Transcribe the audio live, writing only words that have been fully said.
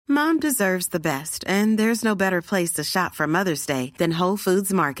Mom deserves the best, and there's no better place to shop for Mother's Day than Whole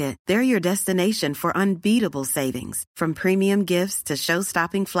Foods Market. They're your destination for unbeatable savings, from premium gifts to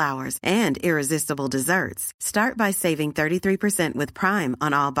show-stopping flowers and irresistible desserts. Start by saving 33% with Prime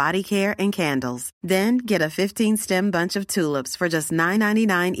on all body care and candles. Then get a 15-stem bunch of tulips for just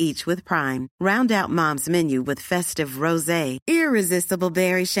 $9.99 each with Prime. Round out Mom's menu with festive rosé, irresistible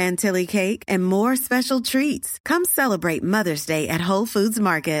berry chantilly cake, and more special treats. Come celebrate Mother's Day at Whole Foods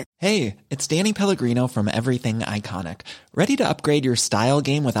Market. Hey, it's Danny Pellegrino from Everything Iconic. Ready to upgrade your style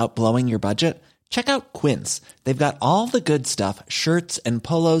game without blowing your budget? Check out Quince. They've got all the good stuff, shirts and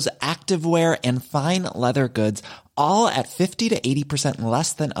polos, activewear, and fine leather goods, all at 50 to 80%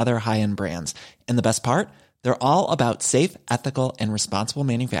 less than other high-end brands. And the best part? They're all about safe, ethical, and responsible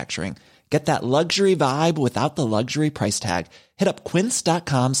manufacturing. Get that luxury vibe without the luxury price tag. Hit up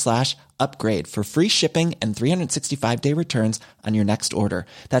quince.com/upgrade for free shipping and 365-day returns on your next order.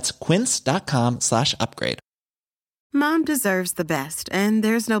 That's quince.com/upgrade. Mom deserves the best, and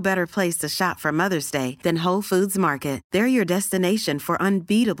there's no better place to shop for Mother's Day than Whole Foods Market. They're your destination for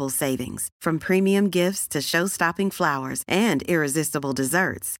unbeatable savings, from premium gifts to show-stopping flowers and irresistible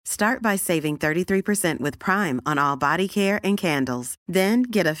desserts. Start by saving 33% with Prime on all body care and candles. Then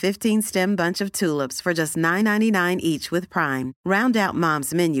get a 15-stem bunch of tulips for just $9.99 each with Prime. Round out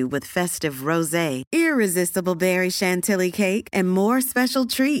Mom's menu with festive rosé, irresistible berry chantilly cake, and more special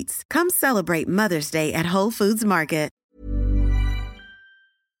treats. Come celebrate Mother's Day at Whole Foods Market.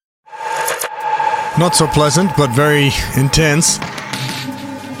 Not so pleasant, but very intense.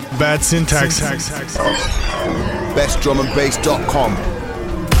 Bad syntax. BestDrumAndBass.com.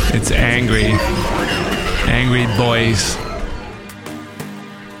 It's angry. Angry boys.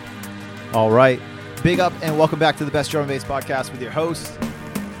 All right. Big up and welcome back to the Best Drum and Bass Podcast with your host.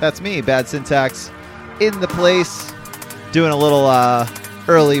 That's me, Bad Syntax, in the place, doing a little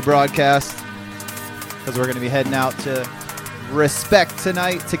early broadcast because we're going to be heading out to Respect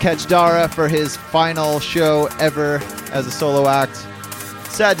tonight to catch Dara for his final show ever as a solo act.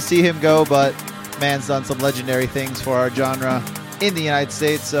 Sad to see him go, but man's done some legendary things for our genre in the United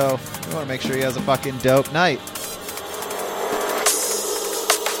States, so we want to make sure he has a fucking dope night.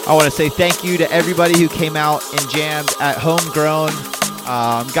 I want to say thank you to everybody who came out and jammed at Homegrown.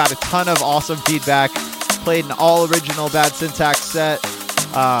 Got a ton of awesome feedback. Played an all original Bad Syntax set.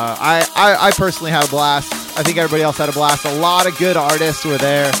 I personally had a blast. I think everybody else had a blast. A lot of good artists were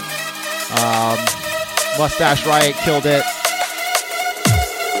there. Mustache Riot killed it.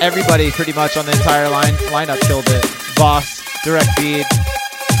 Everybody pretty much on the entire lineup killed it. Boss, Direct Feed.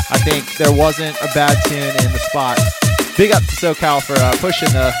 I think there wasn't a bad tune in the spot. Big up to SoCal for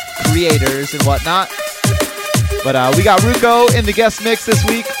pushing the creators and whatnot. But we got Ruko in the guest mix this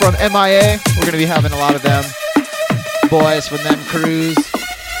week from MIA. We're going to be having a lot of them boys from them crews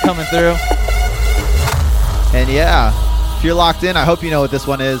coming through. And yeah, if you're locked in, I hope you know what this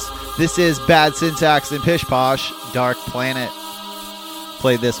one is. This is Bad Syntax and Pish Posh, Dark Planet.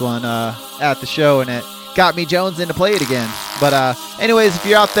 Played this one at the show, and it got me jonesing to play it again. But anyways, if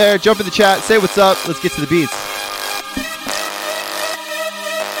you're out there, jump in the chat, say what's up. Let's get to the beats.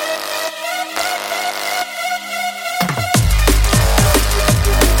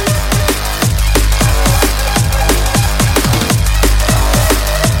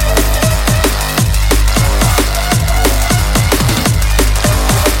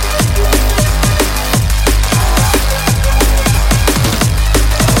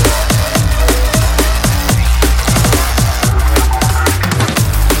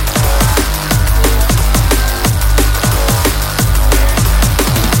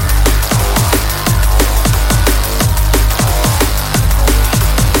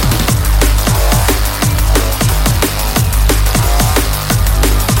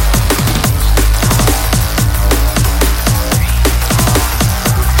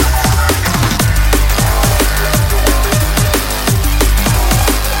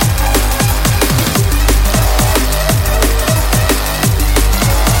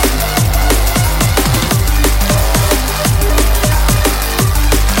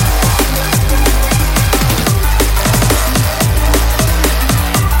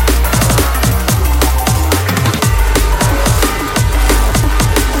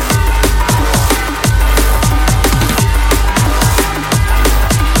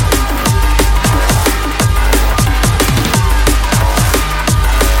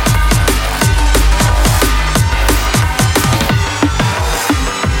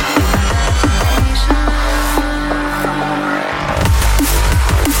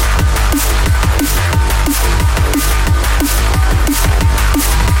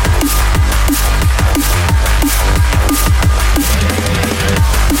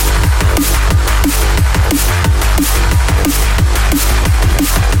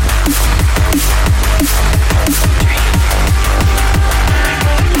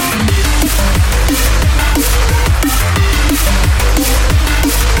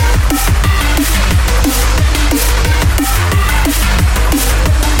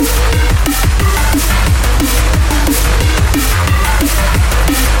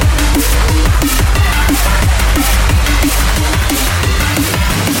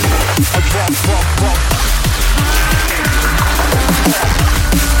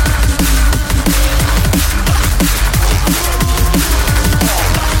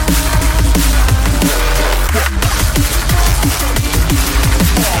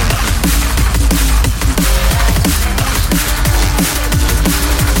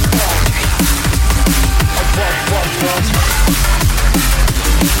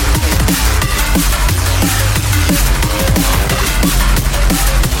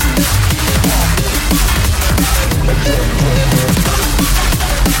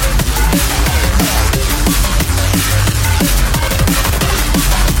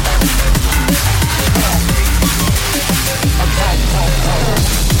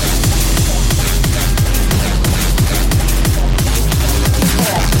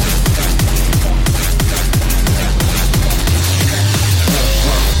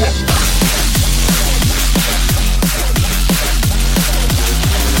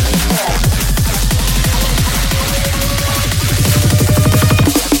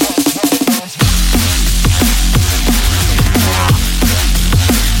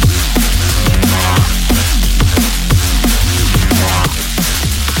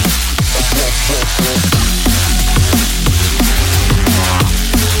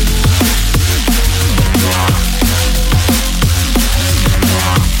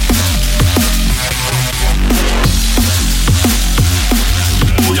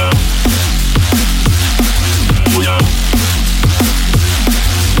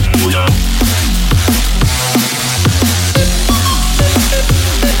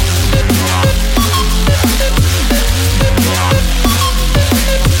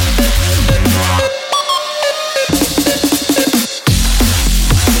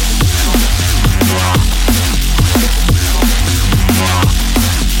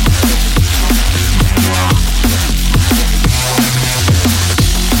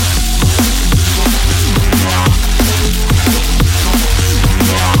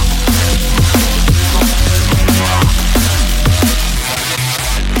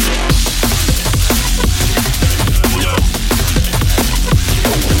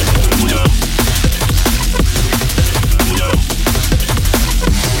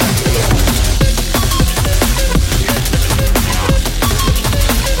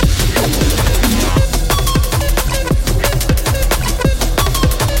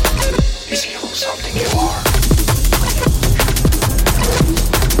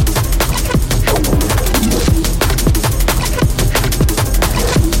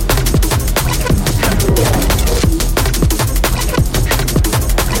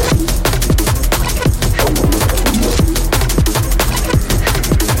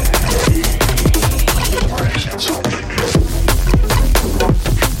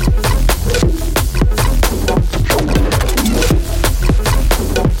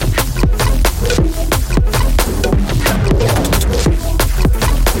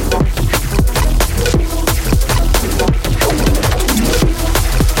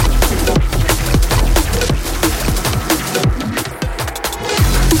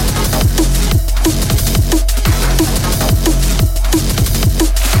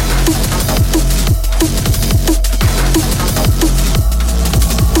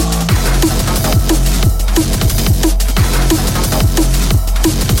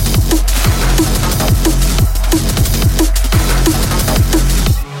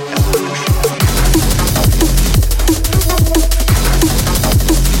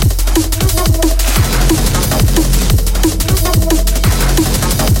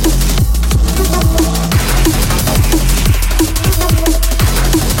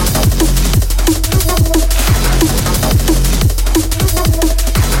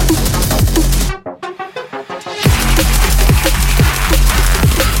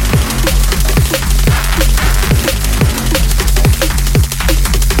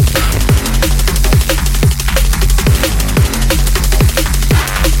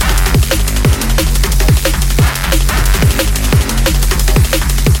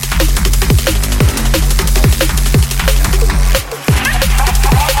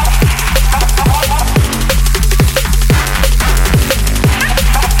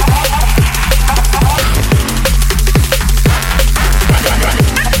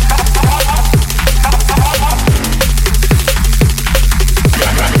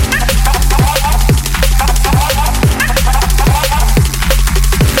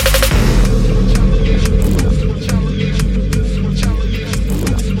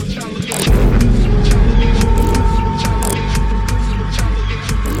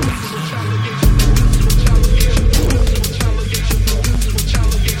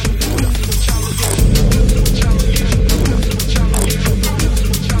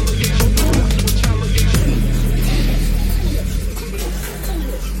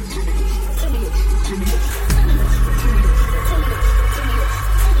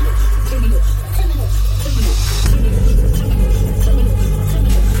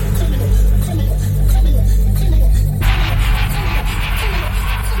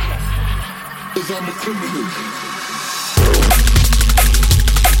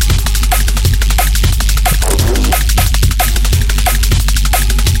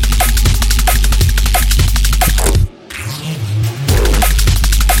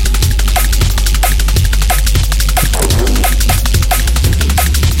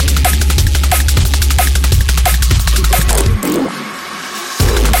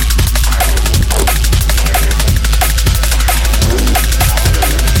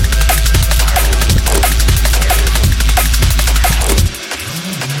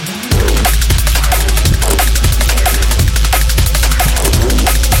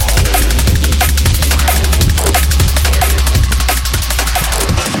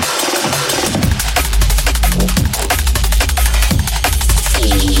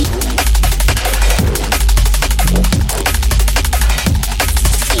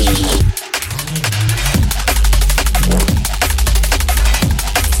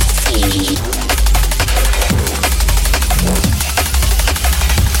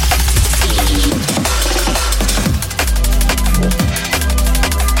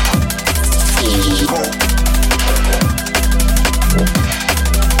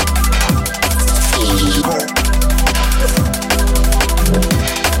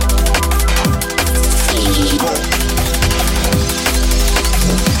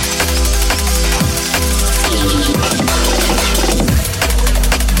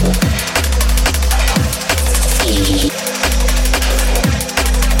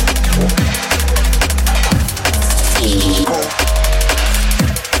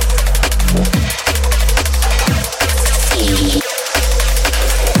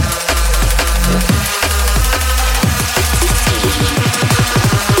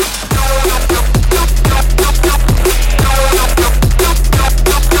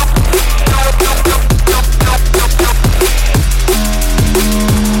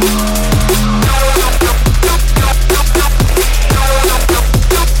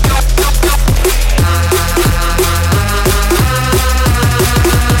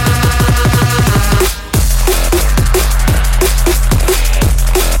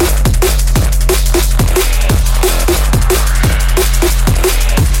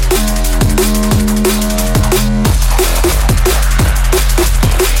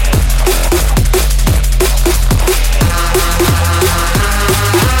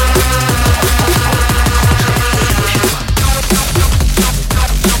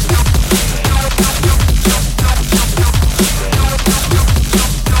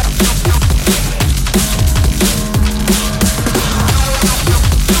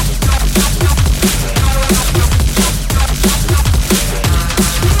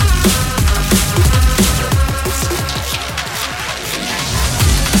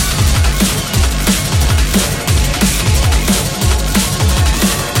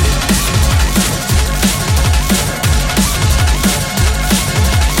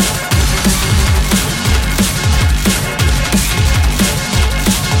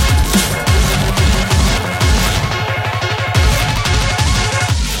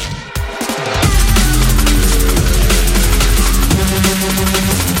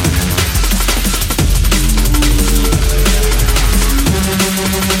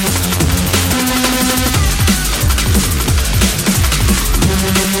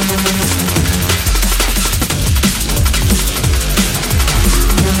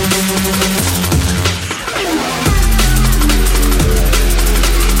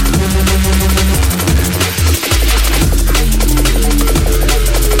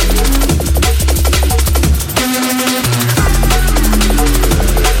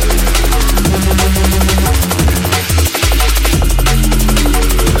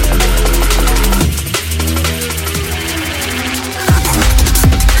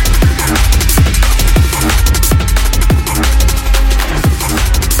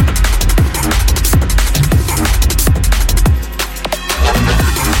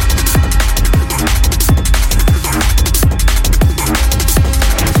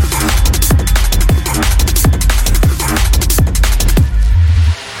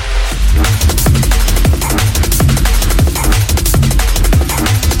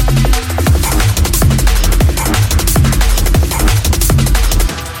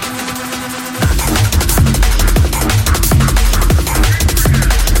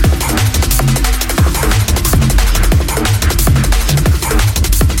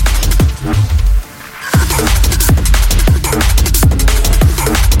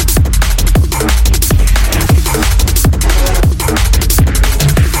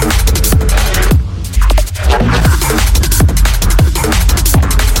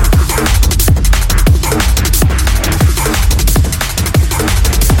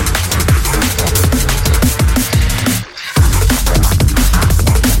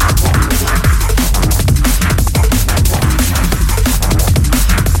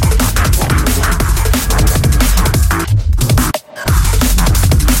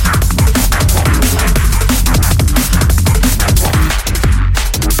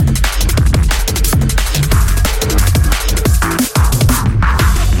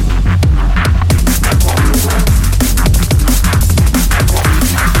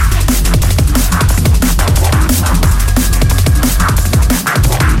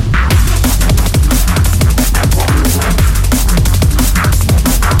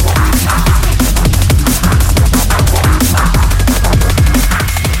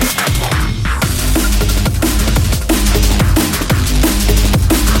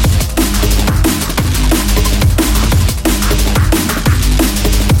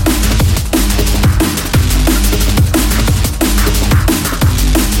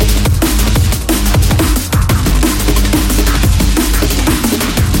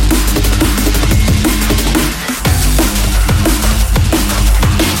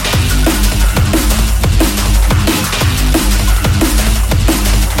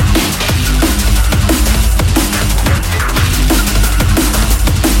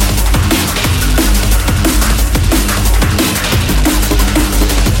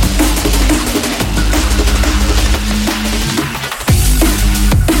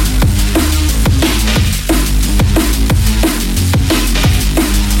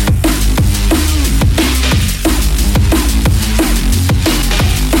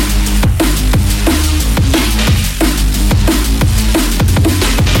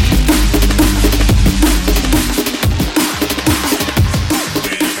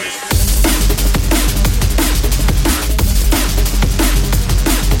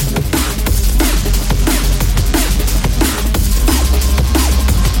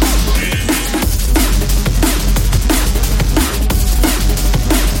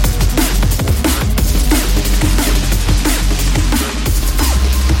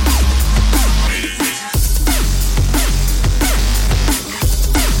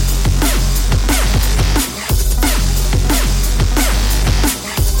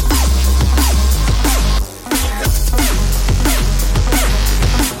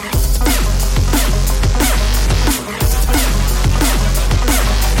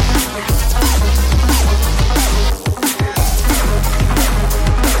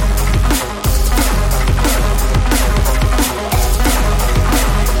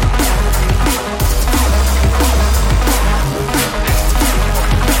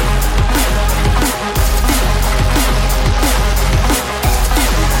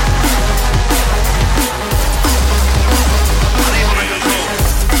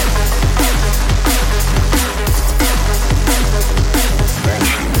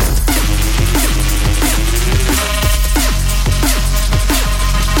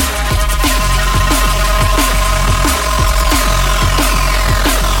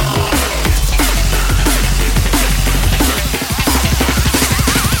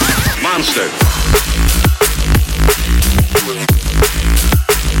 Monster.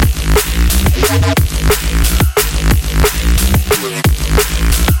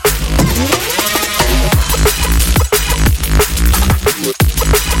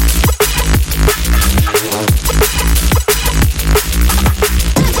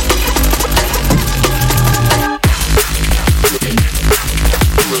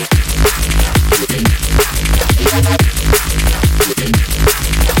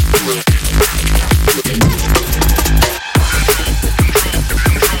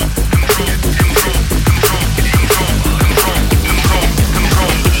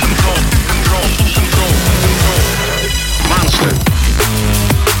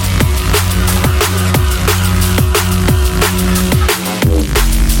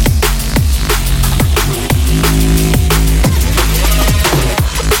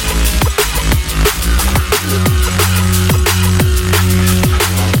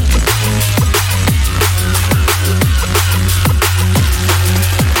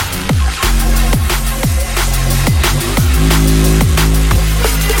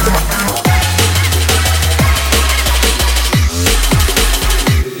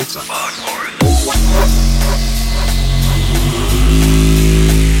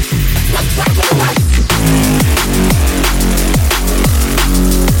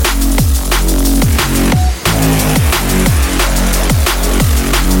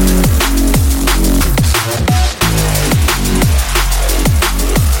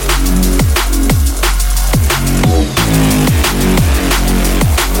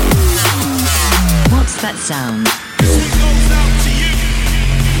 Sound.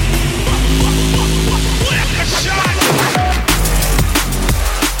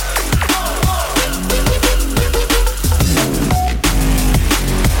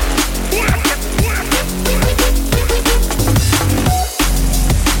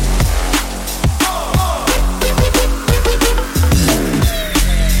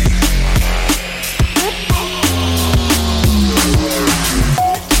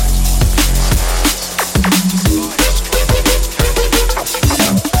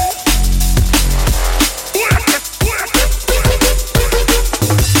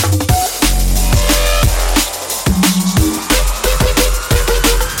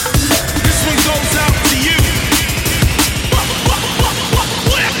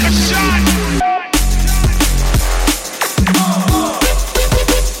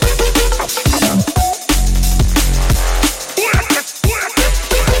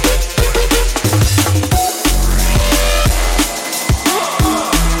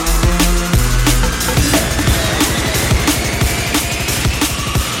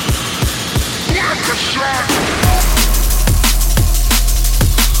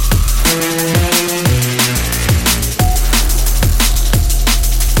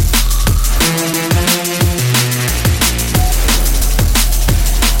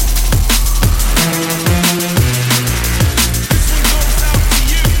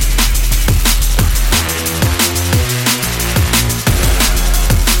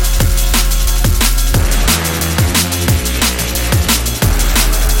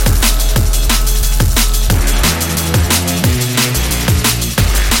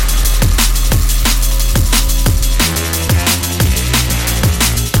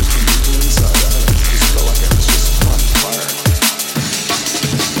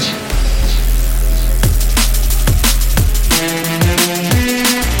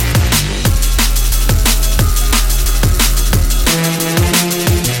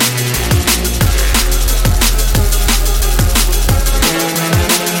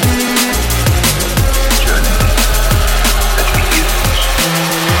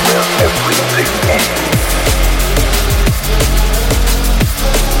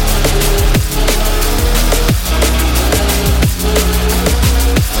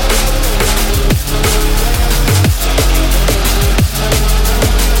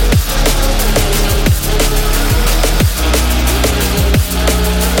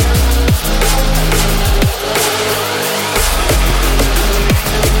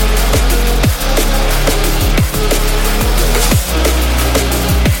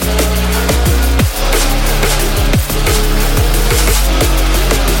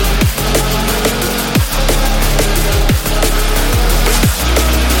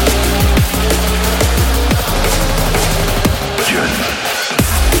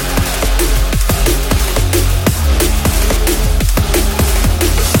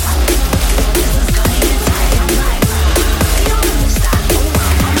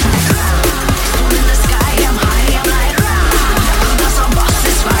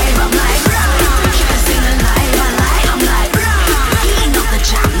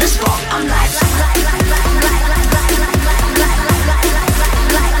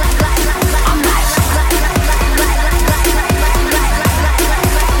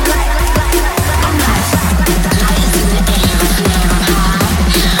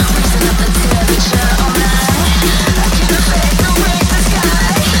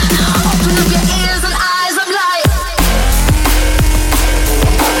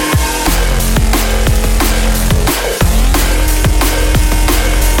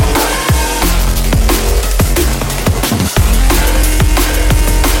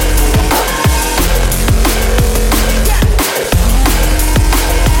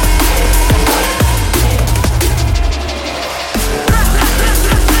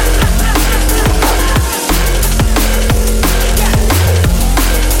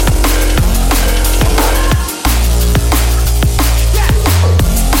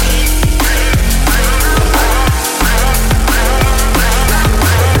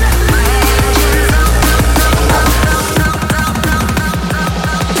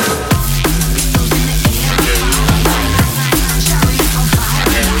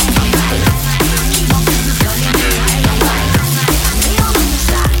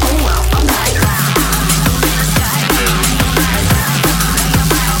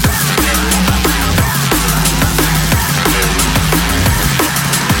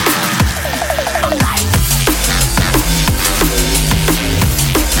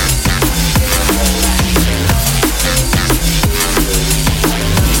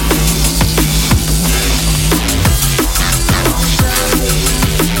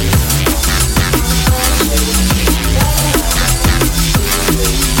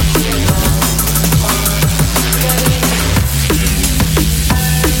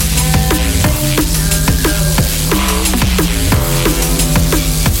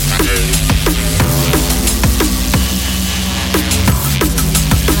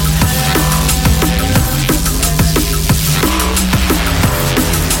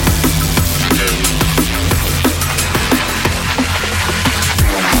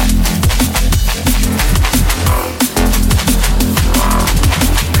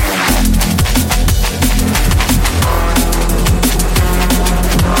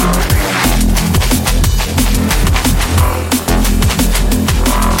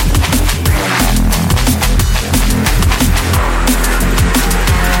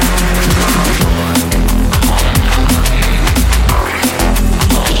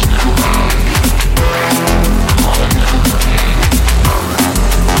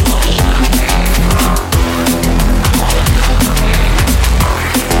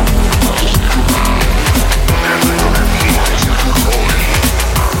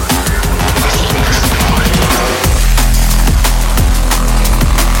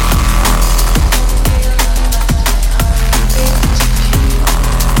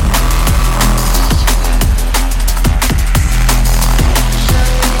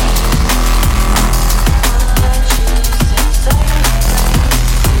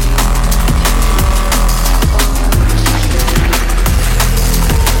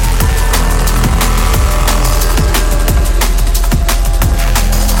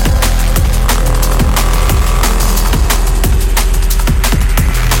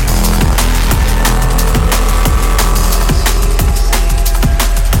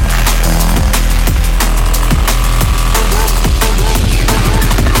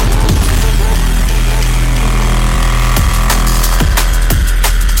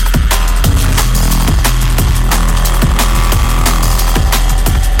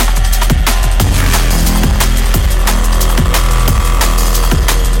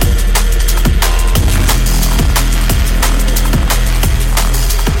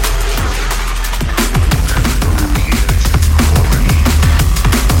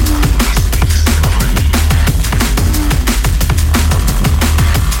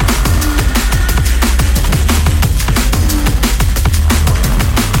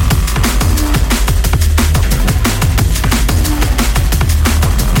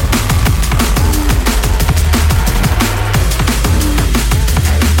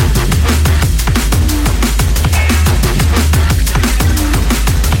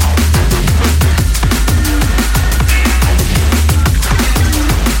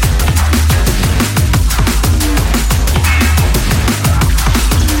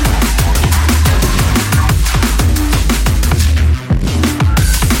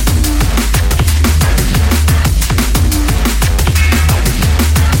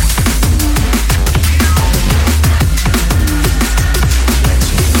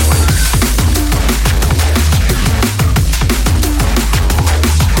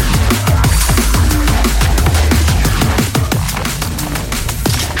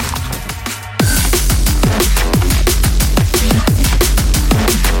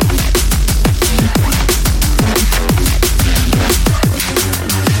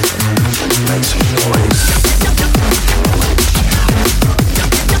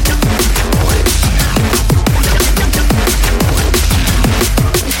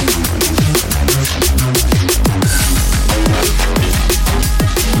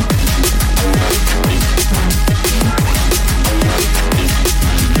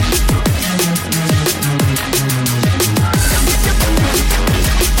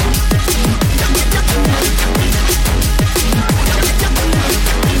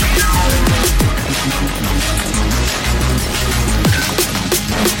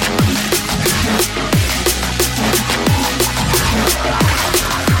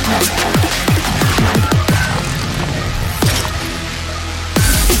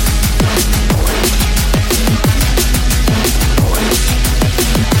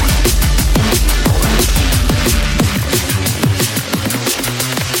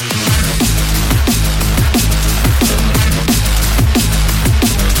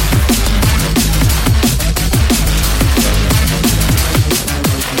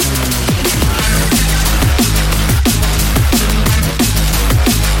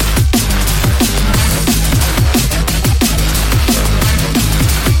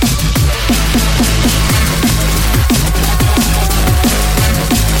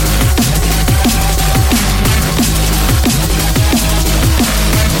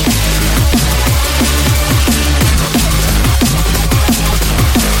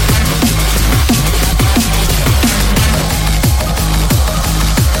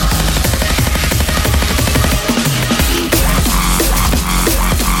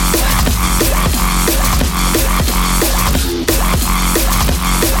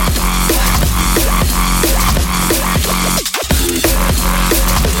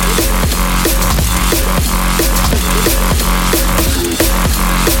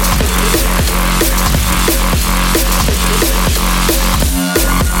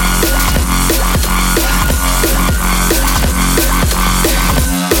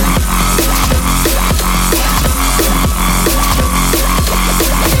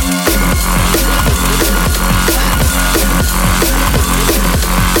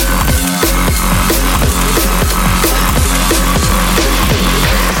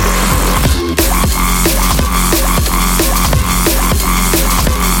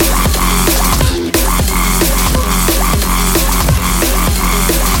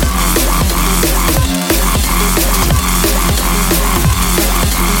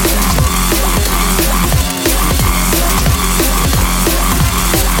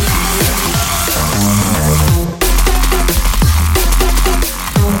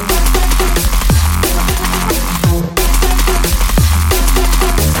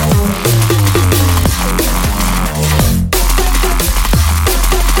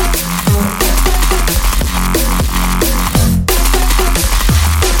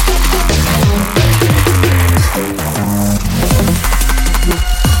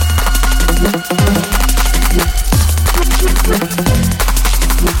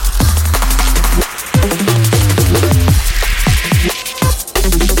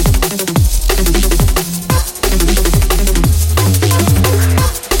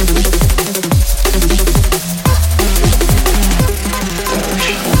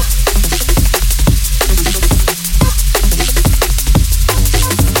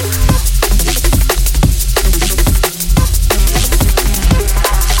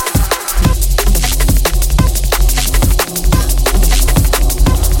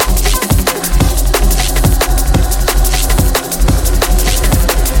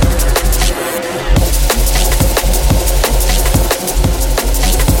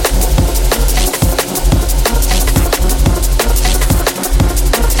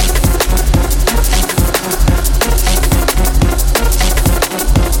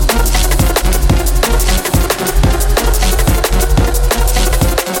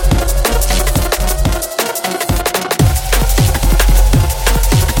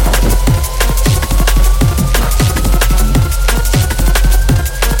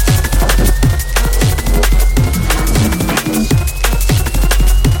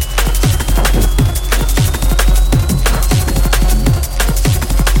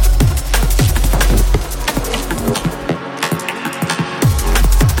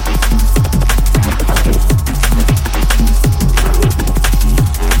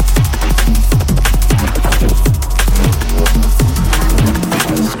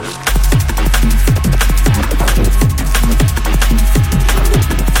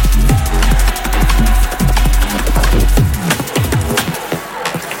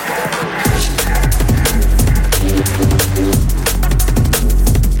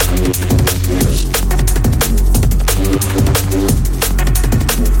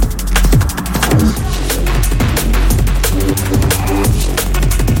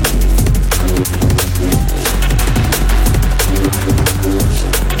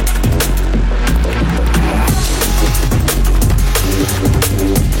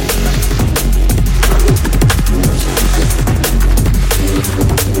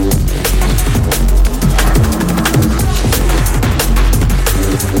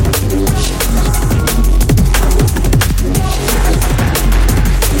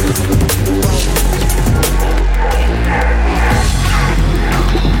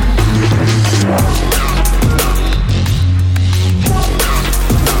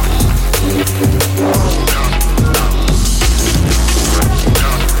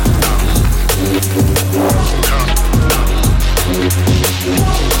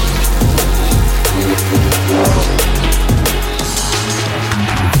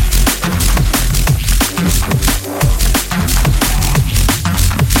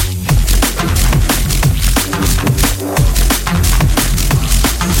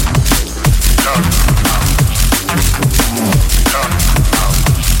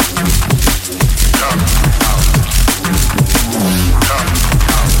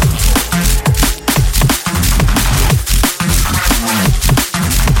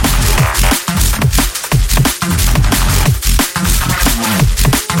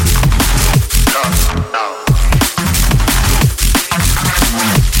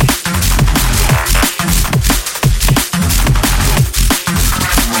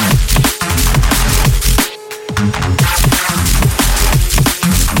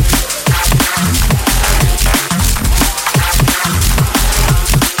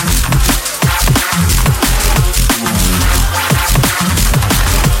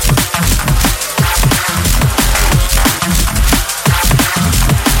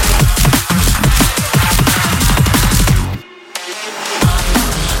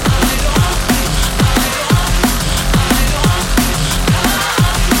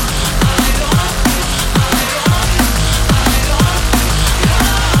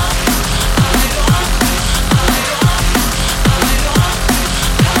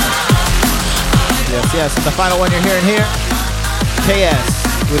 yes. And the final one you're hearing here,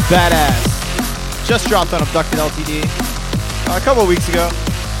 KS with Badass. Just dropped on Abducted LTD a couple of weeks ago.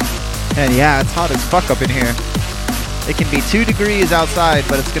 And yeah, it's hot as fuck up in here. It can be 2 degrees outside,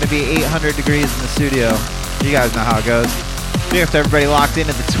 but it's going to be 800 degrees in the studio. You guys know how it goes. Big up to everybody locked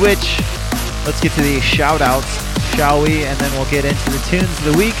into the Twitch. Let's get to the shout outs, shall we? And then we'll get into the tunes of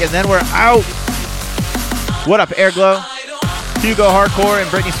the week, and then we're out. What up, Airglow? Hugo Hardcore and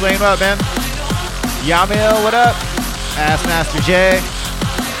Brittany Swain, what up, man? Yamil, what up? Assmaster J.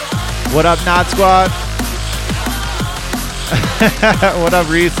 What up, Nod Squad? What up,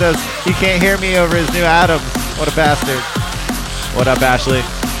 Reese says he can't hear me over his new Adams. What a bastard. What up, Ashley?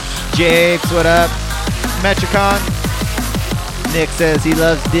 Japes, what up? Metricon. Nick says he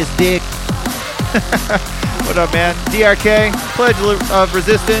loves this dick. What up, man? DRK, Pledge of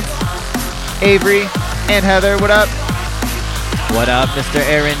Resistance. Avery and Heather, what up? What up, Mr.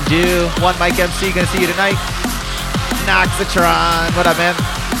 Aaron Dew? One Mike MC, gonna see you tonight. Noxatron, what up, man?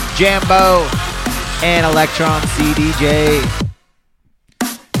 Jambo and Electron CDJ.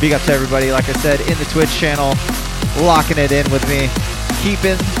 Big up to everybody, like I said, in the Twitch channel, locking it in with me,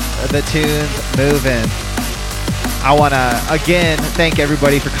 keeping the tunes moving. I want to, again, thank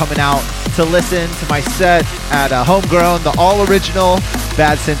everybody for coming out to listen to my set at Homegrown, the all-original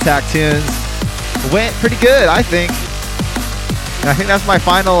Bad Syntax tunes. Went pretty good, I think. And I think that's my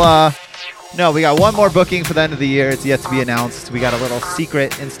final... No, we got one more booking for the end of the year. It's yet to be announced. We got a little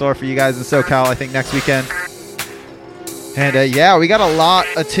secret in store for you guys in SoCal, I think, next weekend. And yeah, we got a lot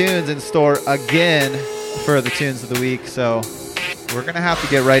of tunes in store again for the tunes of the week. So we're going to have to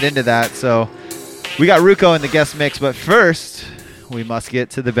get right into that. So we got Ruko in the guest mix. But first, we must get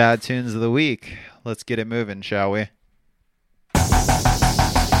to the bad tunes of the week. Let's get it moving, shall we?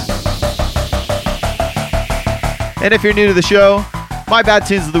 And if you're new to the show, my bad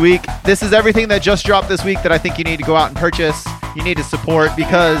tunes of the week. This is everything that just dropped this week that I think you need to go out and purchase. You need to support,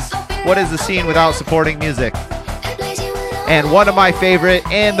 because what is the scene without supporting music? And one of my favorite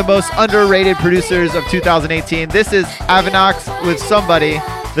and the most underrated producers of 2018. This is Avinox with Somebody,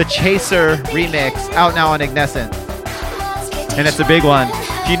 the Chaser remix, out now on Ignescent. And it's a big one.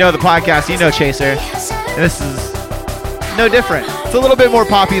 If you know the podcast, you know Chaser. And this is no different. It's a little bit more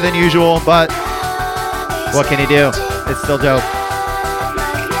poppy than usual, but what can you do? It's still dope.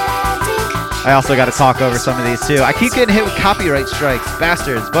 I also got to talk over some of these too. I keep getting hit with copyright strikes,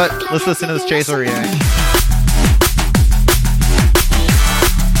 bastards. But let's listen to this Chaser remix.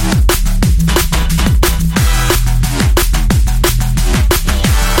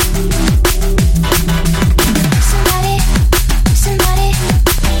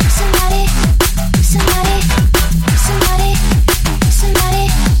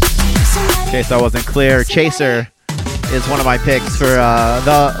 In case I wasn't clear, Chaser is one of my picks for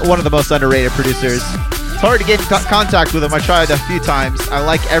one of the most underrated producers. It's hard to get in contact with him. I tried a few times. I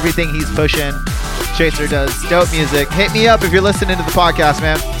like everything he's pushing. Chaser does dope music. Hit me up if you're listening to the podcast,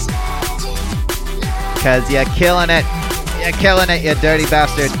 man. Because you're killing it. You're killing it, you dirty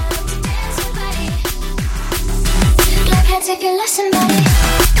bastard.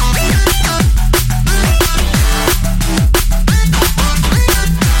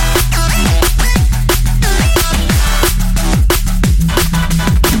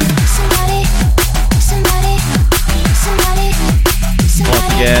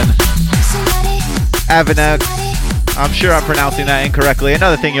 Again, Avinox. I'm sure I'm pronouncing that incorrectly.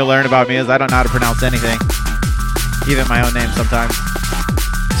 Another thing you'll learn about me is I don't know how to pronounce anything, even my own name sometimes.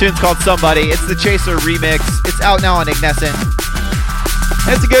 The tune's called Somebody. It's the Chaser remix. It's out now on Ignescent. And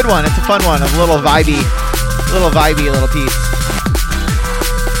it's a good one. It's a fun one. A little vibey little piece.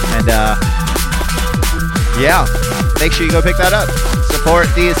 And yeah, make sure you go pick that up. Support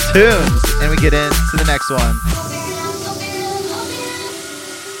these tunes, and we get into the next one.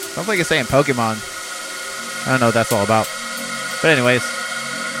 Sounds like it's saying Pokemon. I don't know what that's all about. But anyways,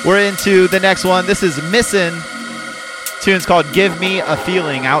 we're into the next one. This is Missin'. Tune's called Give Me a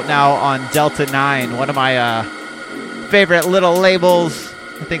Feeling, out now on Delta 9. One of my favorite little labels.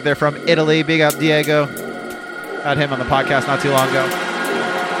 I think they're from Italy. Big up Diego. Had him on the podcast not too long ago.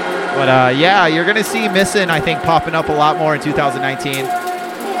 But yeah, you're going to see Missin', I think, popping up a lot more in 2019.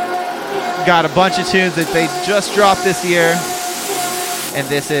 Got a bunch of tunes that they just dropped this year. And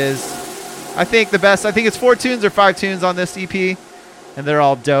this is, I think, the best. I think it's 4 tunes or 5 tunes on this EP. And they're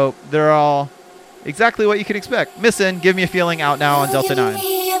all dope. They're all exactly what you could expect. Missin', Give Me a Feeling, out now on Delta 9.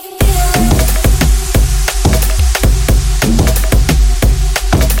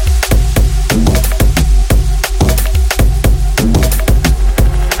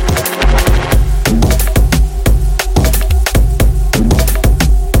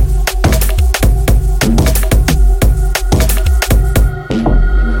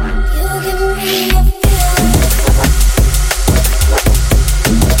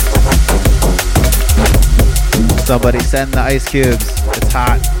 Somebody send the ice cubes. It's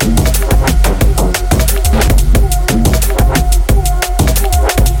hot.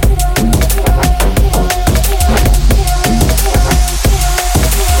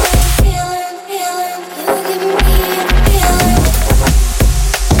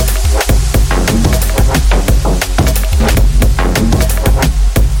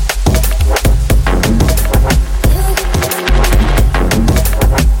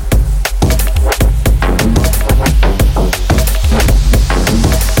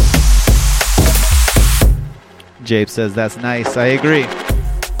 Jape says that's nice. I agree.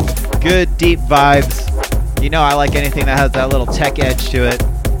 Good deep vibes. You know I like anything that has that little tech edge to it.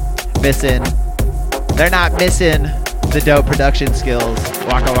 Missing. They're not missing the dope production skills.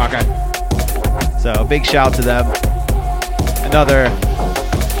 Waka waka. So big shout to them. Another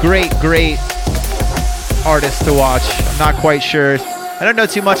great artist to watch. I'm not quite sure. I don't know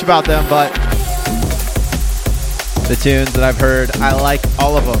too much about them, but the tunes that I've heard, I like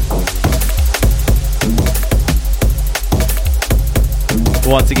all of them.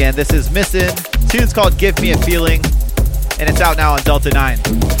 Once again, this is Missin'. Tune's called Give Me a Feeling, and it's out now on Delta 9.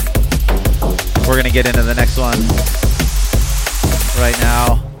 We're going to get into the next one right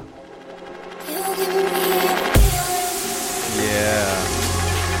now. Yeah.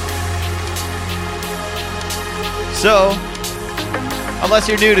 So, unless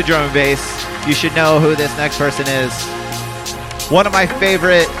you're new to drum and bass, you should know who this next person is. One of my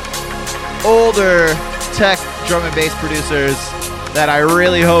favorite older tech drum and bass producers that I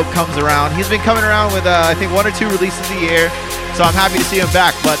really hope comes around. He's been coming around with, I think, 1 or 2 releases a year, so I'm happy to see him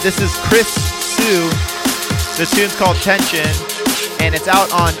back. But this is Chris Sue. The tune's called Tension, and it's out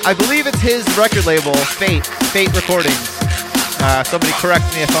on, I believe it's his record label, Fate Recordings. Somebody correct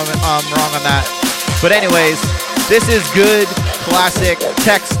me if I'm wrong on that. But anyways, this is good, classic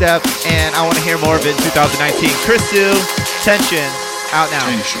tech step, and I want to hear more of it in 2019. Chris Sue, Tension, out now.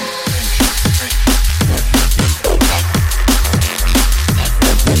 Tension.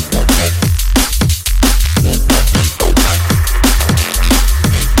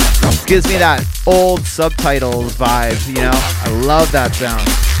 Gives me that old Subtitles vibe, you know? I love that sound.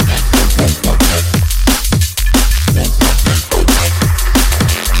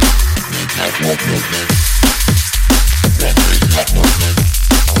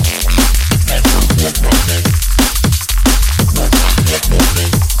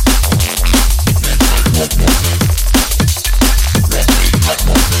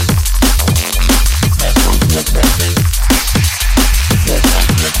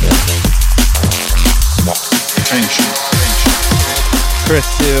 Chris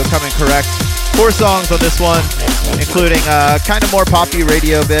Sue coming correct. 4 songs on this one, including kind of more poppy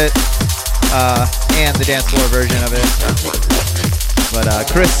radio bit and the dance floor version of it. But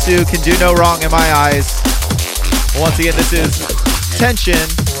Chris Sue can do no wrong in my eyes. Once again, this is Tension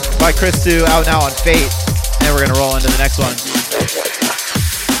by Chris Sue, out now on Fate, and we're gonna roll into the next one.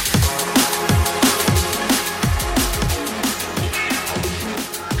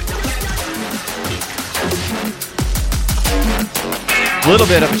 Little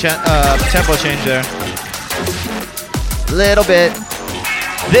bit of a tempo change there. Little bit.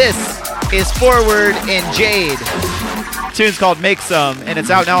 This is Forward and Jade. The tune's called Make Some, and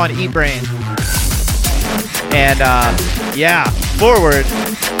it's out now on Eat Brain. And yeah, Forward.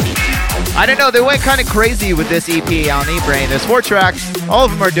 I don't know, they went kind of crazy with this EP on Eat Brain. There's 4 tracks. All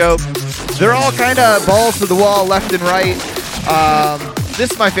of them are dope. They're all kind of balls to the wall, left and right.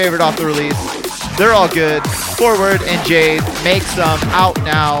 This is my favorite off the release. They're all good. Forward and Jade, Make Some, out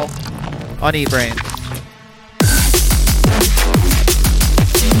now on Eat Brain.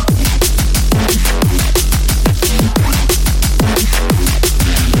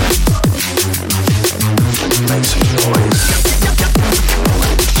 Make some noise.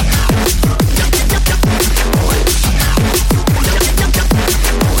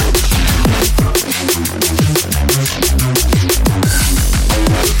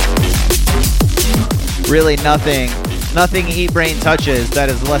 Really nothing Eat Brain touches that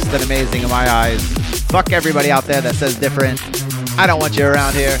is less than amazing in my eyes. Fuck everybody out there that says different. I don't want you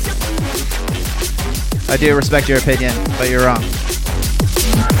around here. I do respect your opinion, but you're wrong.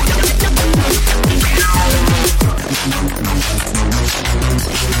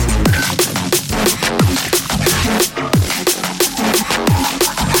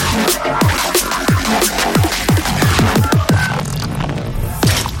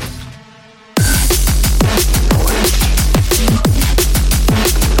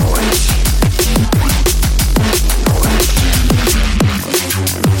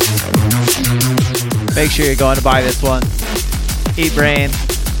 Make sure you're going to buy this one. Eat Brain,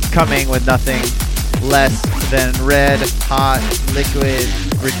 coming with nothing less than red, hot, liquid,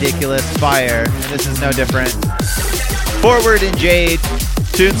 ridiculous fire. And this is no different. Forward and Jade.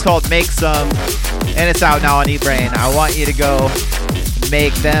 Tune's called Make Some. And it's out now on eBrain. I want you to go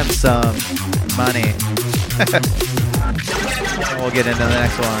make them some money. And we'll get into the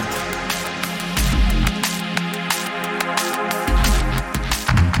next one.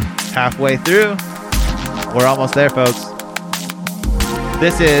 Halfway through. We're almost there, folks.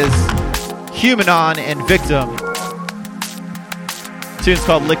 This is Humanon and Victim. The tune's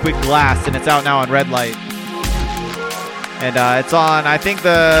called Liquid Glass, and it's out now on Red Light. And it's on, I think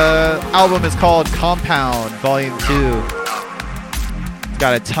the album is called Compound, Volume 2. It's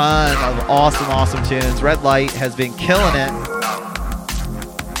got a ton of awesome tunes. Red Light has been killing it.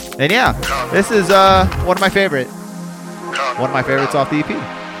 And yeah, this is one of my favorites off the EP.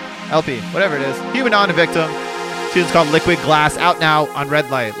 LP, whatever it is. Humanon and Victim. The tune's called Liquid Glass, out now on Red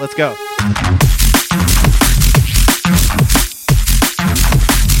Light. Let's go.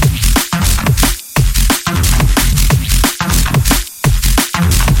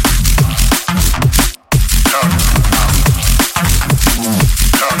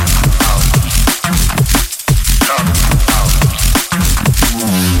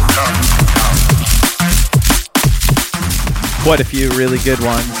 Quite a few really good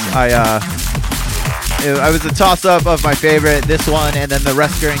ones. I was a toss-up of my favorite, this one, and then the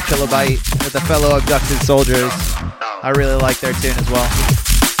Resker and Kilobyte with the fellow abducted soldiers. I really like their tune as well.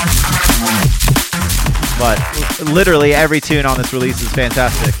 But literally every tune on this release is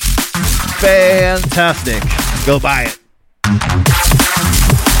fantastic. Fantastic. Go buy it.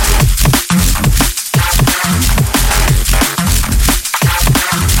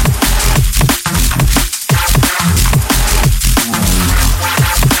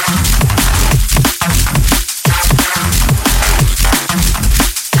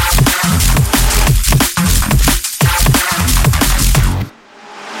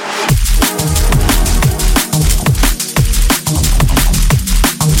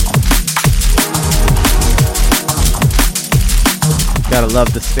 Gotta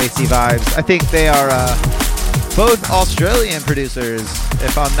love the spacey vibes. I think they are both Australian producers,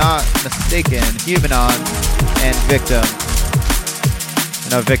 if I'm not mistaken. Humanon and Victim. I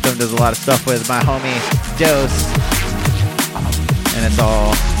know Victim does a lot of stuff with my homie Dose, and it's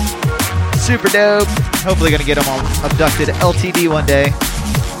all super dope. Hopefully gonna get them on Abducted LTD one day.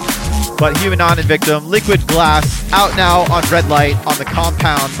 But Humanon and Victim, Liquid Glass, out now on Red Light on the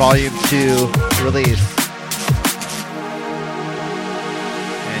Compound Volume 2 release.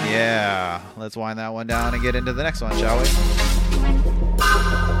 Yeah, let's wind that one down and get into the next one, shall we?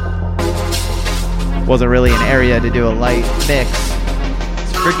 Wasn't really an area to do a light mix.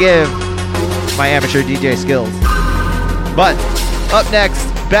 Forgive my amateur DJ skills. But up next,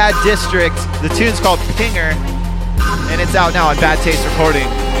 Bad District. The tune's called Pinger, and it's out now on Bad Taste Recording.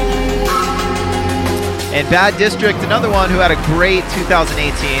 And Bad District, another one who had a great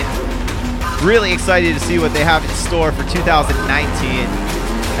 2018. Really excited to see what they have in store for 2019.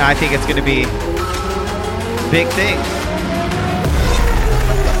 I think it's going to be big things.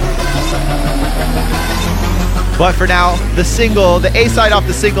 But for now, the single, the A-side off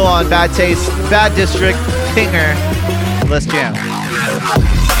the single on Bad Taste, Bad District, Pinger. Let's jam.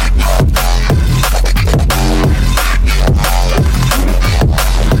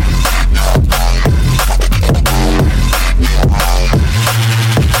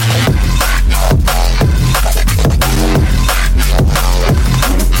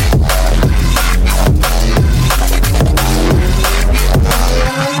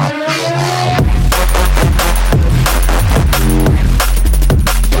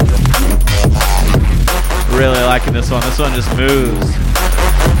 Really liking this one. This one just moves.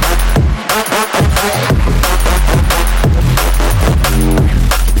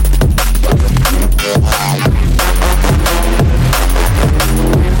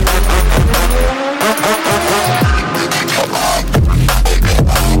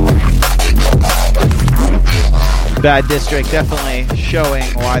 Bad District definitely showing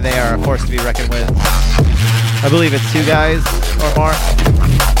why they are a force to be reckoned with. I believe it's 2 guys or more.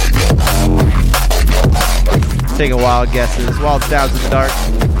 Taking wild guesses, wild stabs in the dark.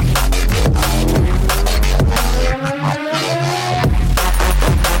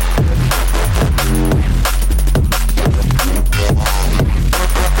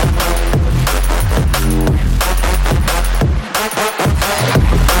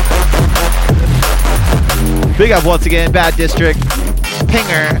 Big up once again, Bad District.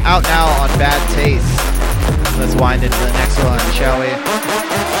 Pinger, out now on Bad Taste. Let's wind into the next one, shall we?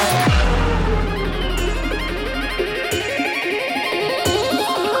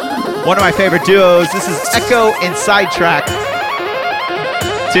 One of my favorite duos. This is Echo and Sidetrack.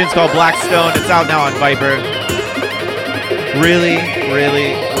 Tune's called Blackstone. It's out now on Viper. Really,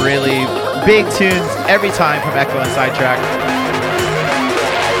 really, really big tunes every time from Echo and Sidetrack.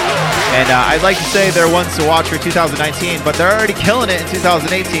 And I'd like to say they're ones to watch for 2019, but they're already killing it in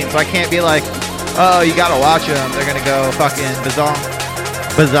 2018, so I can't be like, oh, you gotta watch them. They're gonna go fucking bazonk.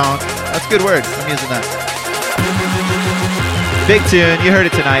 Bazonk. That's a good word. I'm using that. Big tune. You heard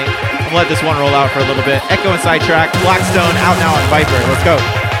it tonight. I'm gonna let this one roll out for a little bit. Echo and Sidetrack. Blackstone out now on Viper. Let's go.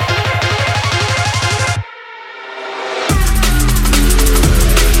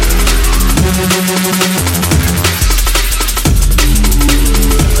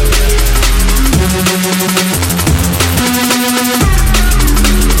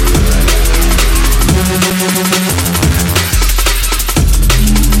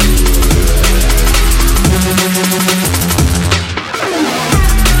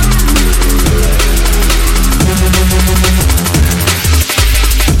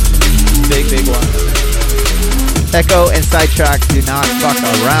 Big one. Echo and Sidetrack do not fuck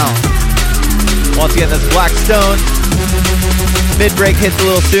around. Once again, this Blackstone. Mid-break hits a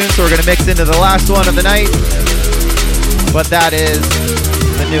little soon, so we're going to mix into the last one of the night. But that is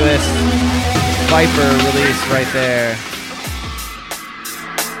the newest Viper release right there.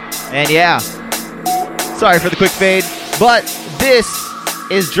 And yeah, sorry for the quick fade, but this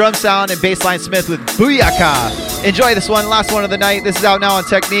is Drum Sound and Bassline Smith with Booyaka. Enjoy this one, last one of the night. This is out now on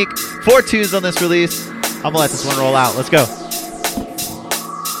Technique. 4 tunes on this release. I'm going to let this one roll out. Let's go.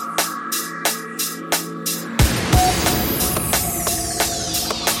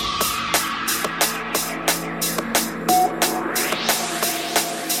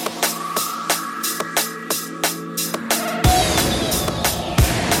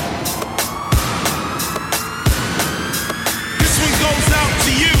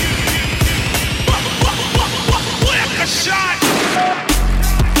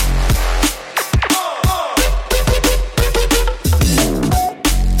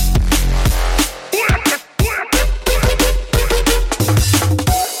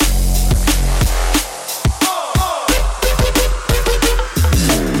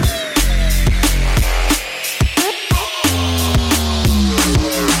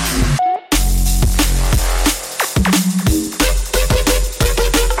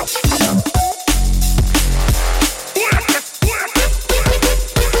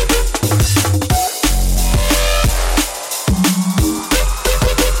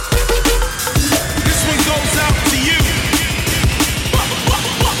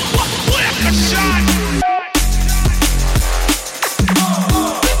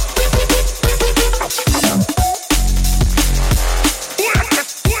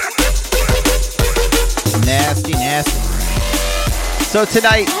 So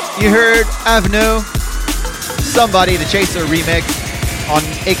tonight, you heard Avenue, Somebody, the Chaser remix on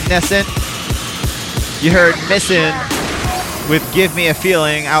Ignescent. You heard Missin' with Give Me a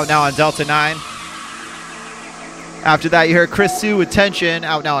Feeling, out now on Delta 9. After that, you heard Chris Sue with Tension,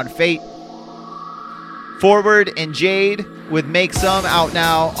 out now on Fate. Forward and Jade with Make Some, out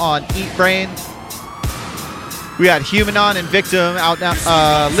now on Eat Brain. We got Humanon and Victim, out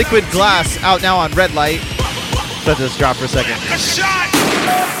now. Liquid Glass, out now on Red Light. Let this drop for a second.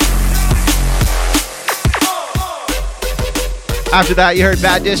 After that, you heard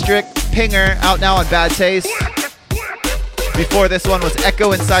Bad District, Pinger, out now on Bad Taste. Before this one was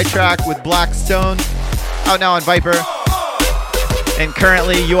Echo and Sidetrack with Blackstone, out now on Viper. And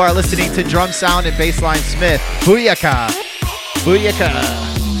currently, you are listening to Drum Sound and Bassline Smith. Booyaka. Booyaka.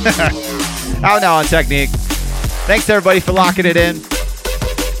 Out now on Technique. Thanks, everybody, for locking it in.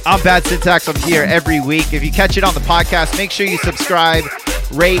 I'm Bad Syntax. I'm here every week. If you catch it on the podcast, make sure you subscribe,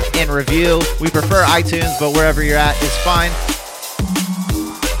 rate, and review. We prefer iTunes, but wherever you're at is fine.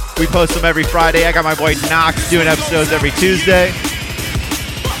 We post them every Friday. I got my boy Knox doing episodes every Tuesday.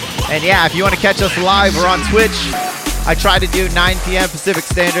 And yeah, if you want to catch us live, we're on Twitch. I try to do 9 p.m. Pacific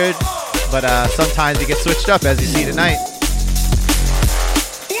Standard, but sometimes it gets switched up, as you see tonight.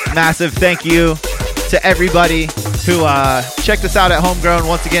 Massive thank you to everybody who checked us out at Homegrown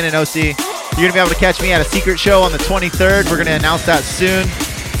once again in OC. You're going to be able to catch me at a secret show on the 23rd. We're going to announce that soon.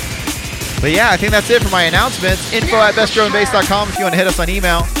 But yeah, I think that's it for my announcements. info@bestdrumandbass.com if you want to hit us on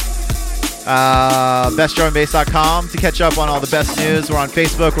email. bestdrumandbass.com to catch up on all the best news. We're on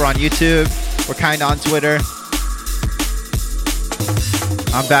Facebook. We're on YouTube. We're kind of on Twitter.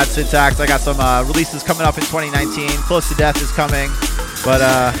 I'm Bad Syntax. I got some releases coming up in 2019. Close to Death is coming. But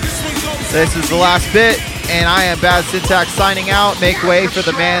this is the last bit. And I am Bad Syntax signing out. Make way for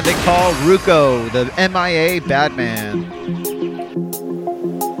the man they call Ruko, the MIA Bad Man.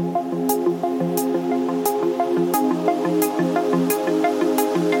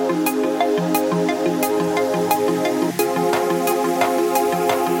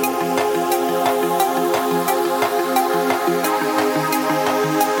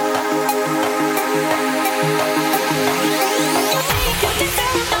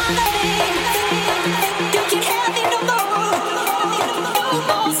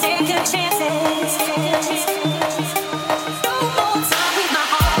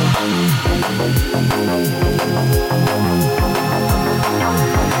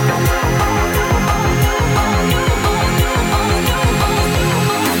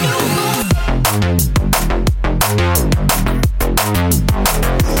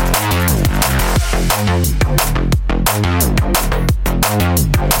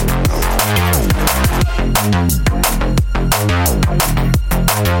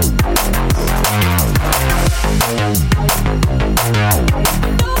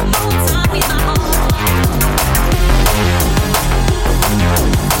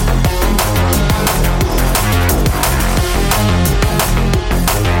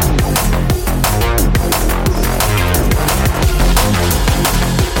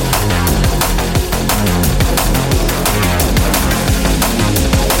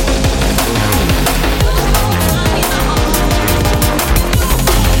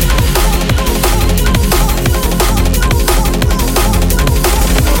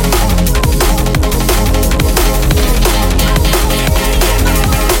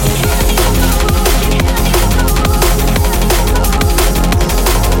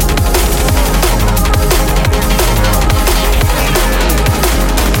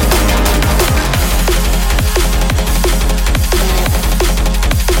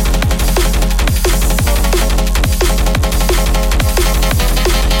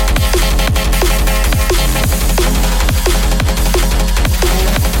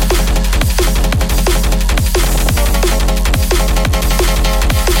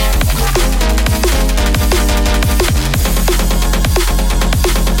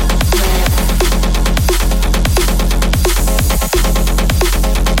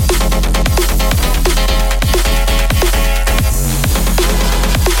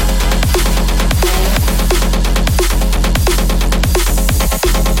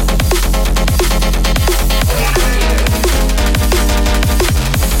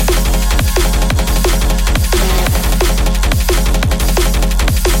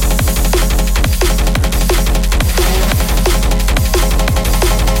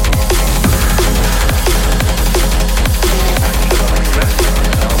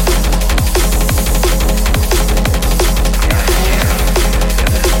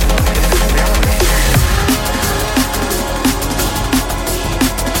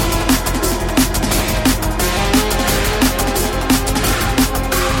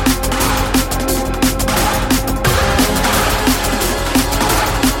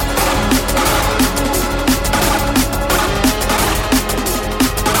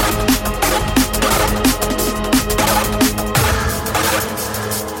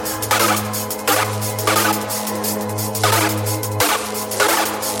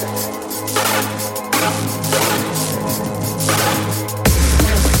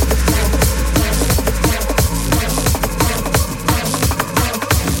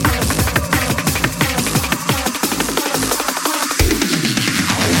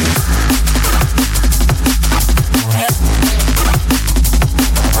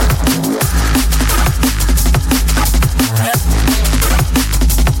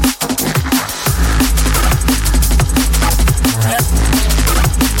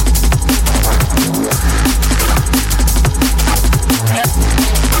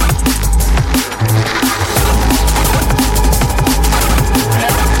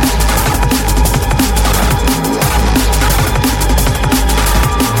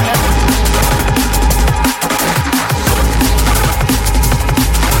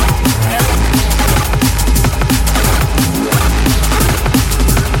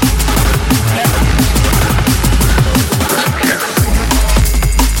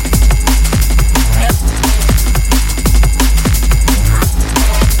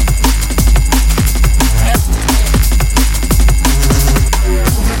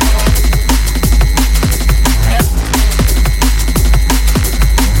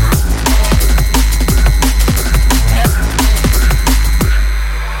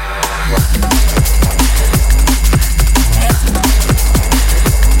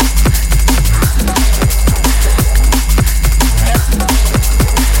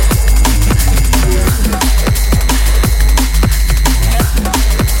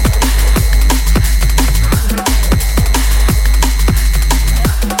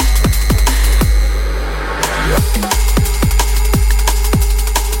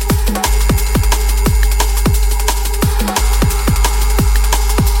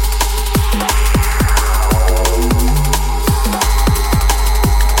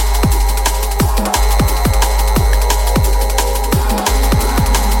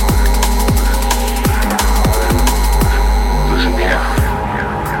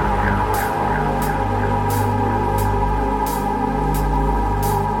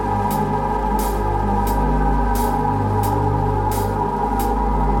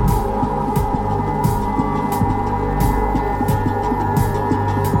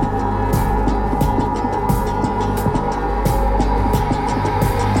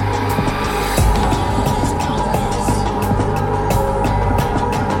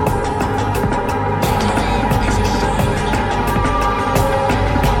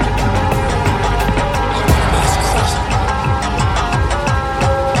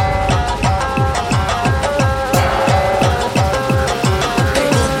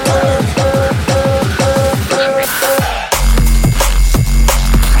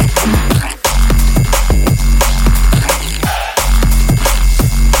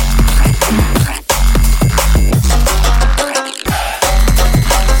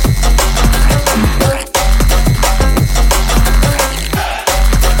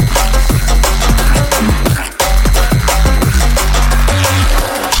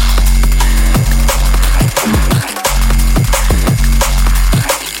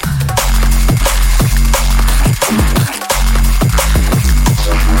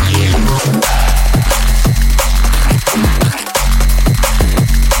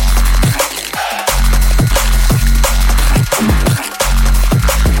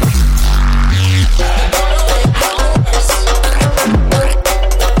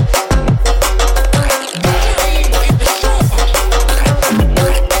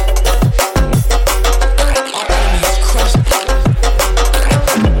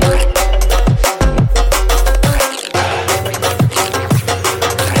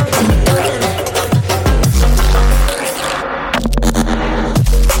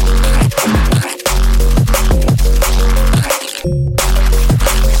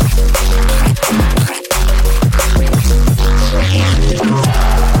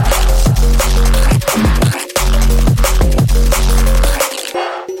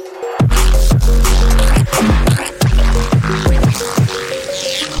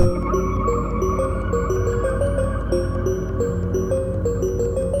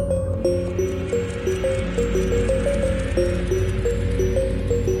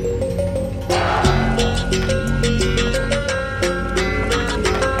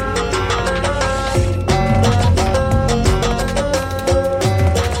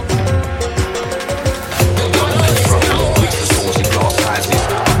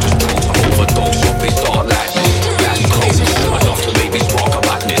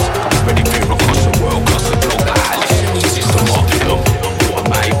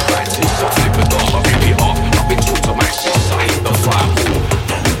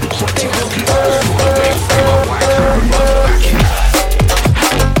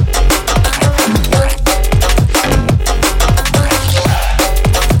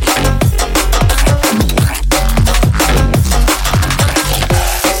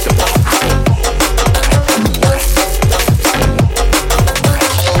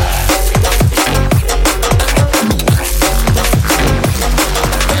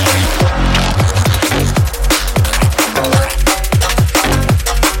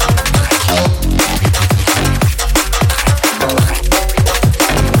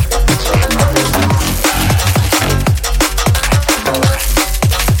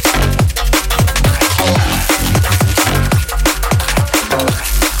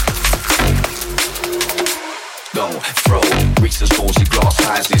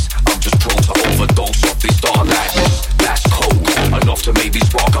 houses. I'm just prone to overdose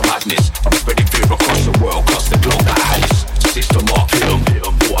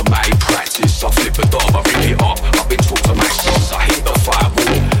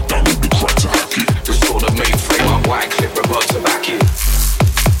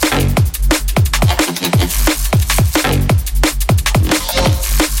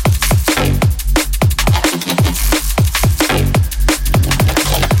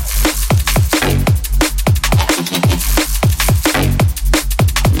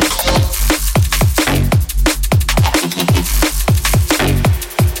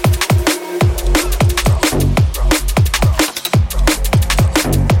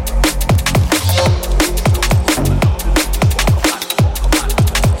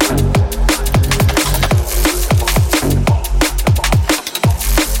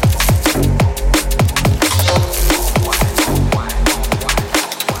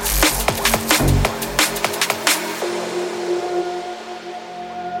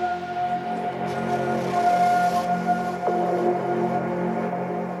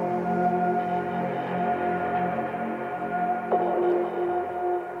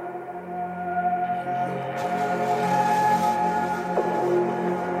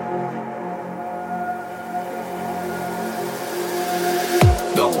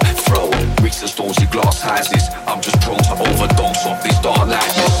off this dark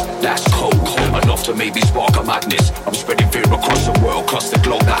lightness. That's cold, enough to maybe spark a madness. I'm spreading fear across the world, across the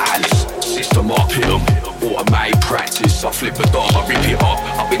globe, the Alice. System up, hit 'em, automatic practice. I flip a dog, I rip it up.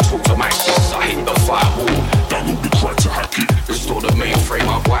 I've been taught to match this. I hit the firewall, don't need the crack to hack it. Restore the mainframe,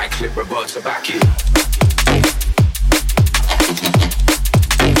 I'm white, clip revert to back it.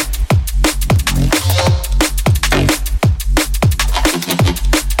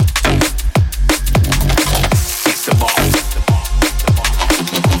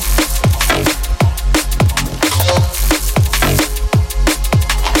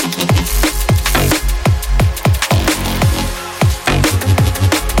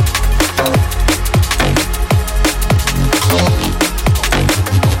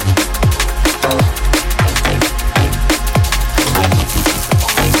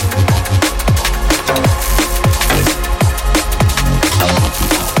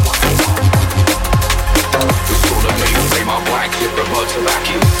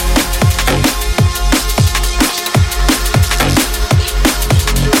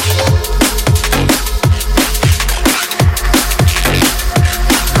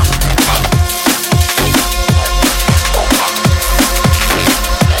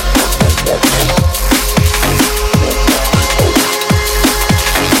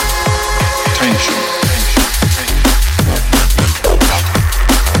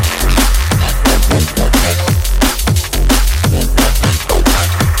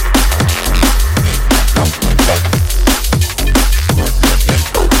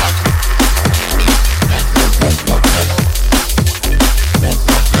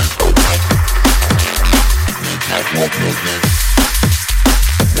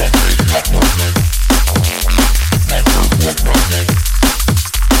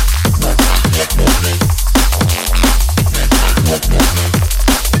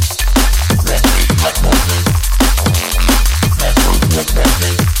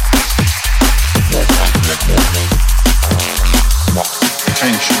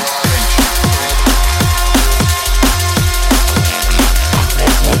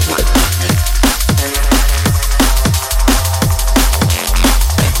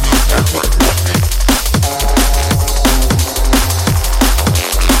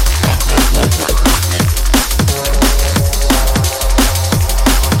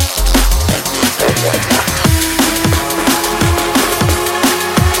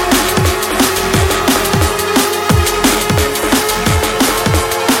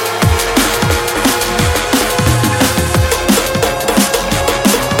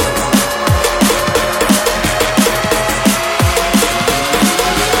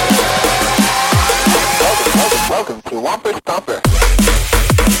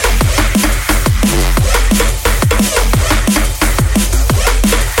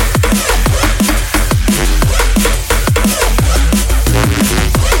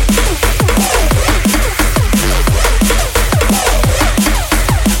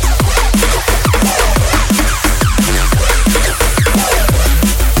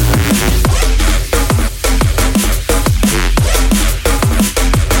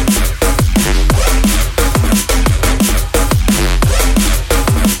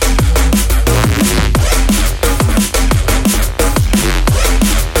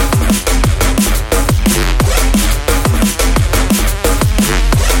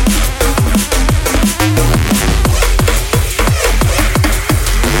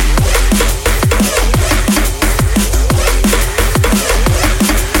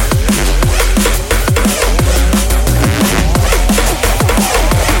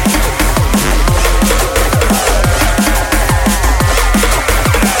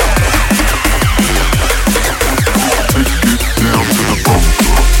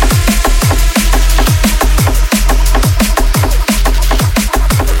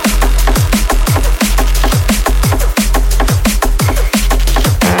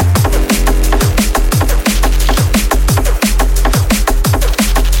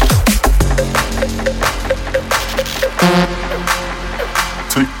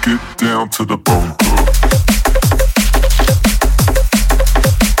 Take it down to the bone.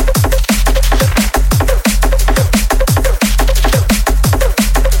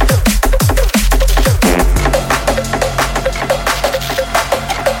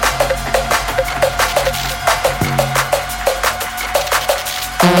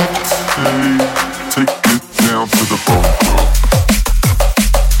 Take it down to the bone.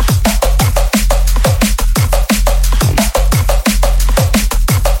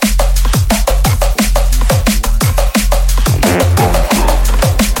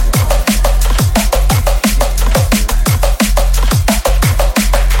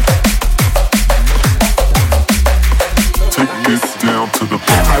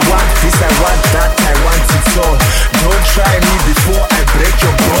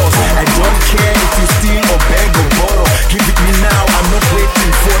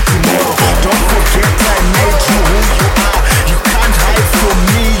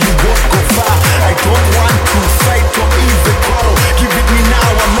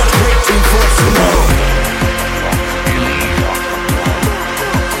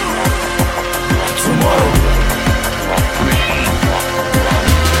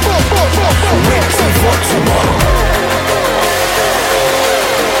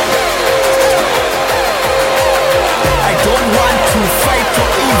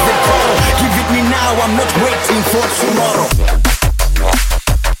 I'm not waiting for tomorrow.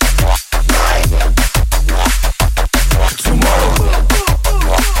 Tomorrow.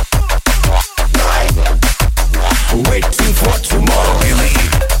 Waiting for tomorrow.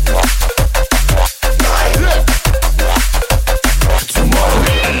 Tomorrow.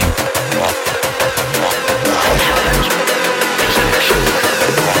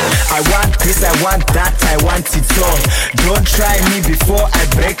 I want this, I want that, I want it all. Don't try me before I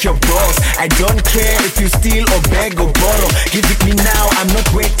break your balls. I don't care if you steal or beg or borrow. Give it me now, I'm not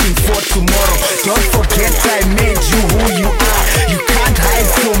waiting for tomorrow. Don't forget I made you who you are. You can't hide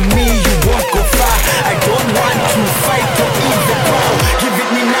from me, you won't go far. I don't want to fight or even quarrel. Give it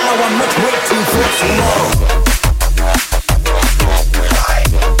me now, I'm not waiting for tomorrow.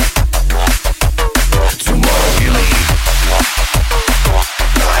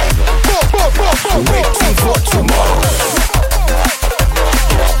 Waiting for tomorrow.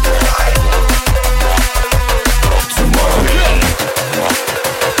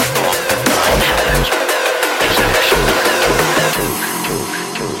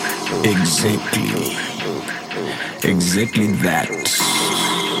 Exactly that.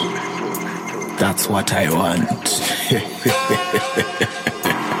 That's what I want.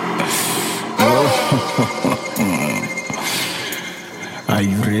 Are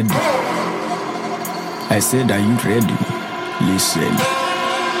you ready? I said, are you ready? Listen.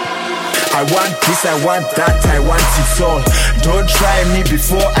 I want this, I want that, I want it all. Don't try me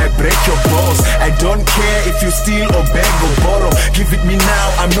before I break your balls. I don't care if you steal or beg or borrow. Give it me now,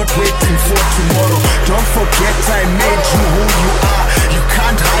 I'm not waiting for tomorrow. Don't forget I made you who you are. You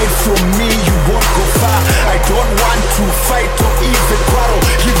can't hide from me, you won't go far. I don't want to fight or even quarrel.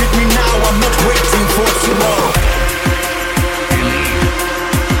 Give it me now, I'm not waiting for tomorrow.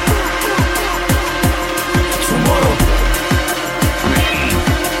 Tomorrow.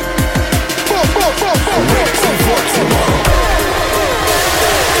 Waiting for tomorrow.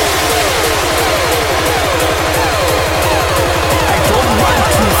 I don't want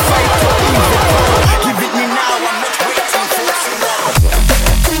to fight or even quarrel. Give it me now, I'm not waiting for tomorrow.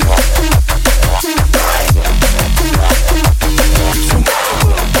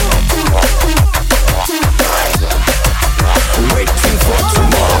 Tomorrow.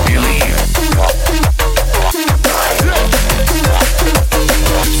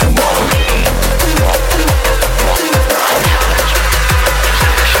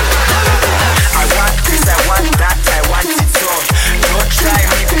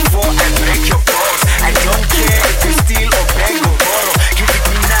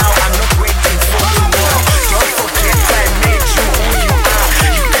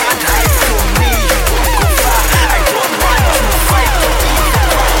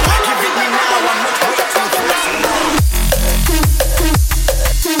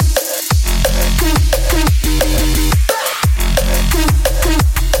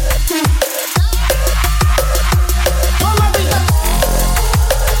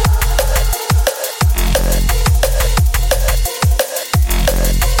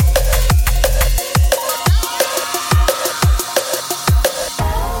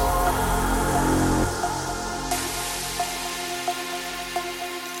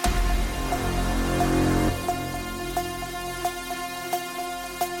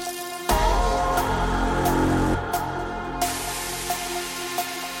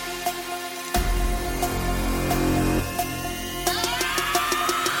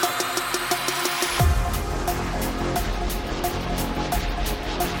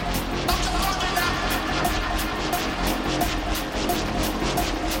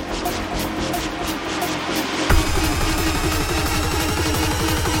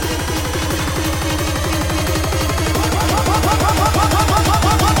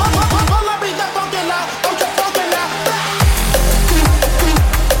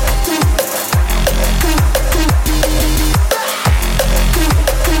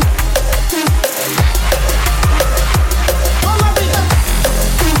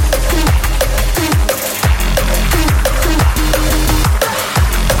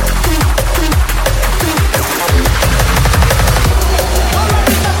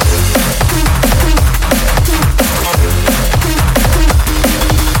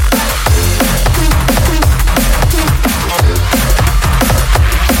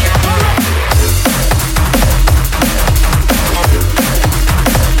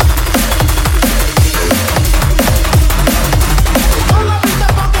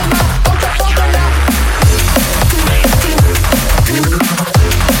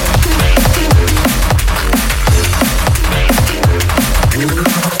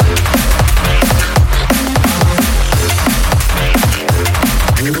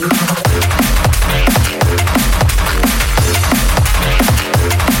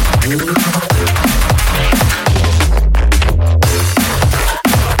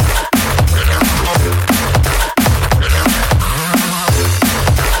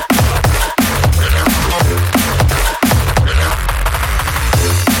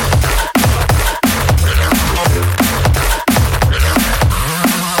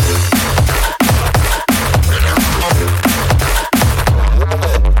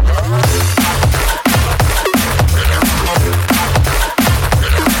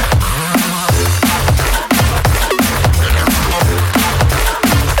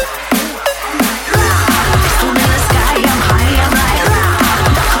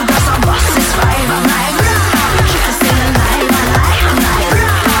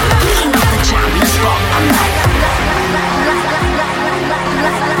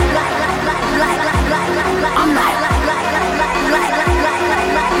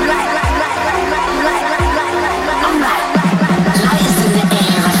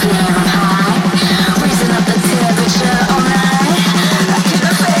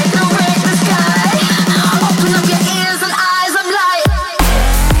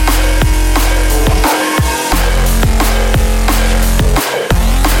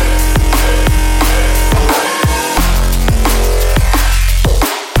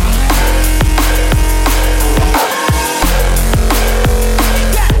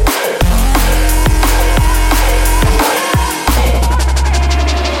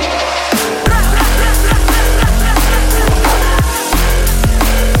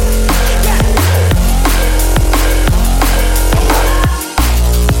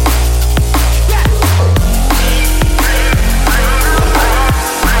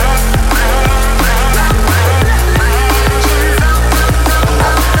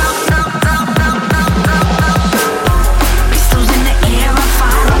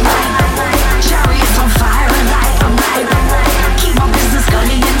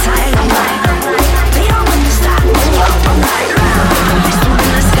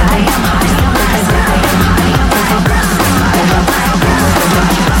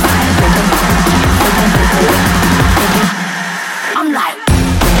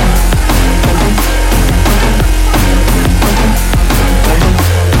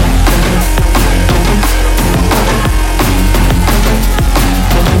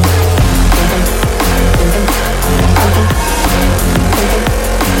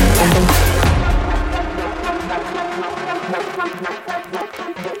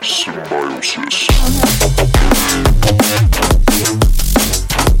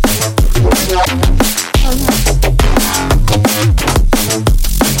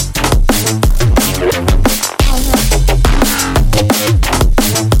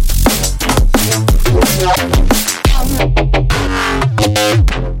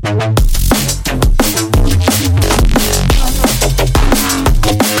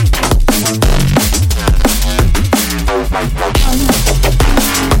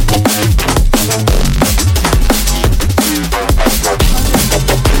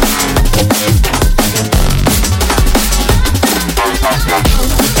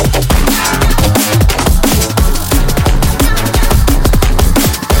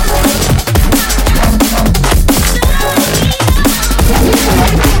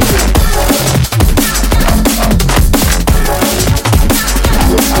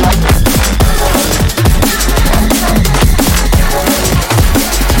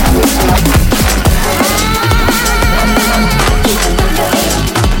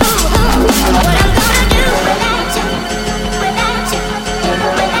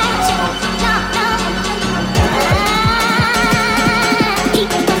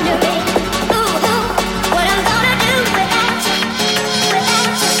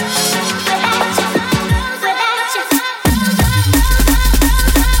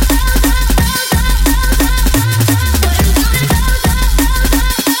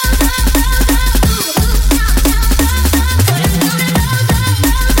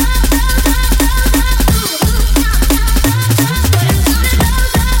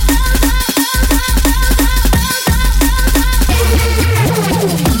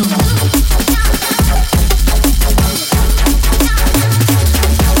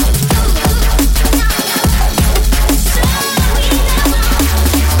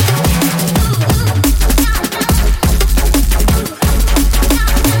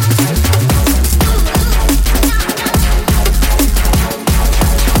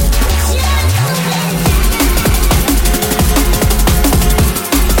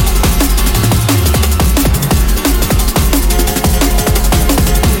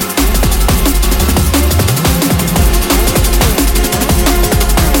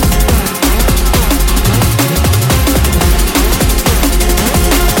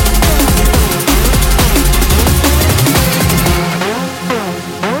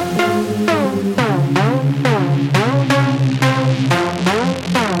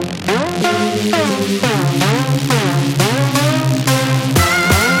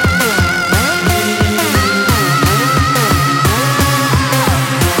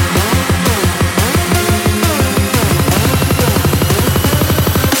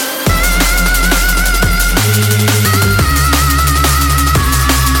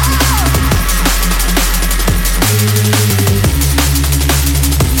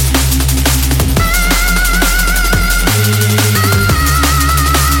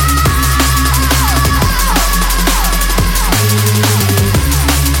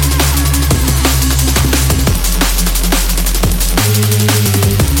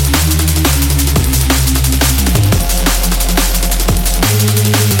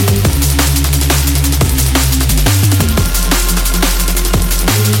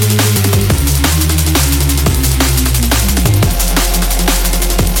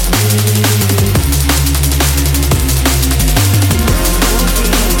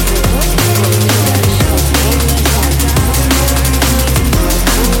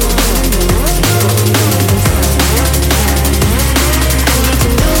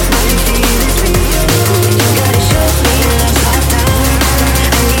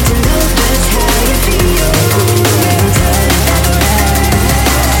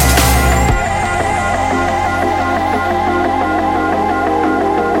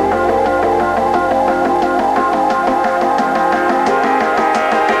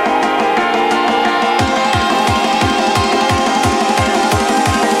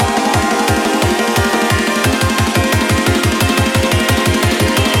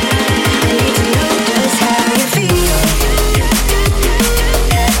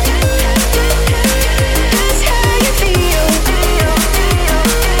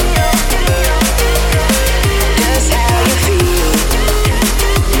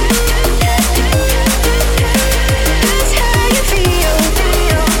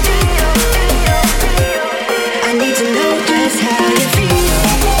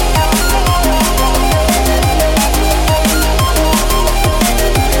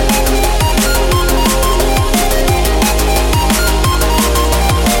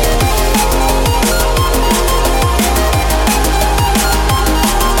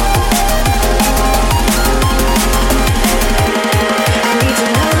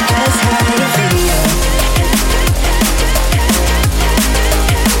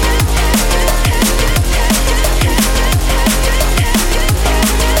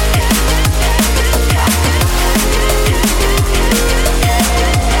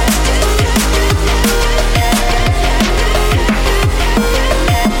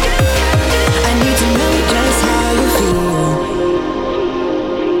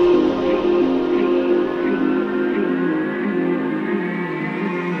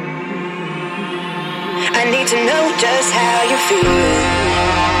 to know just how you feel.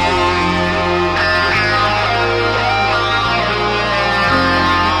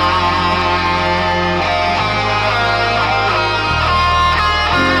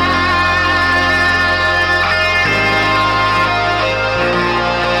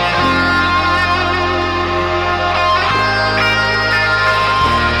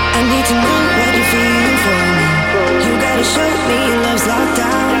 I need to know what you're feeling for me. You gotta show me love's locked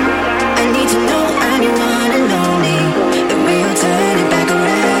down. I need to know I'm your one and only. The way you'll turn it back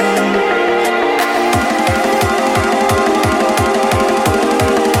around.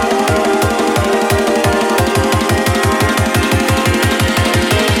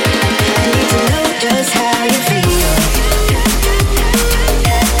 I need to know just how you feel.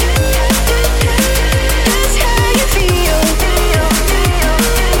 Just how you feel.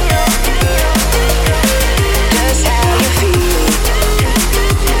 Just how you feel. Just how you feel.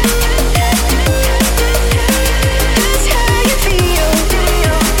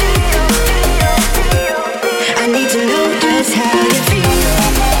 I need to know just how you feel.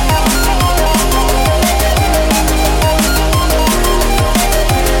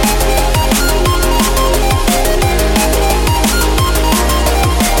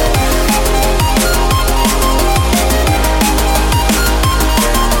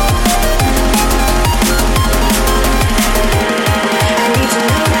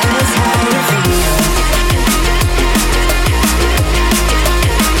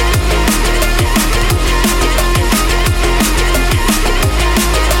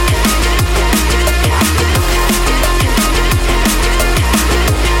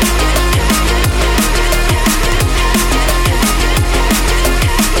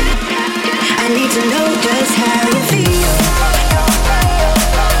 I need to know just how you feel. I need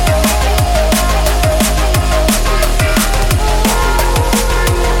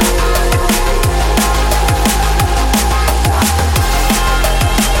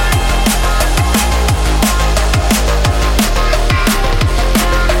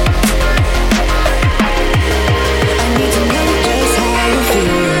to know just how you feel. I need to know just how you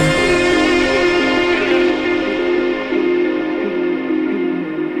feel.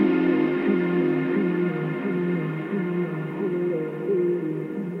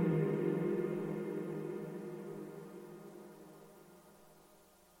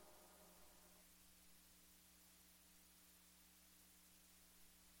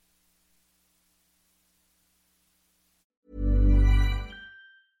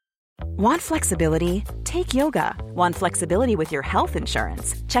 Want flexibility? Take yoga. Want flexibility with your health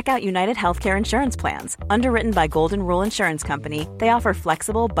insurance? Check out United Healthcare Insurance Plans. Underwritten by Golden Rule Insurance Company, they offer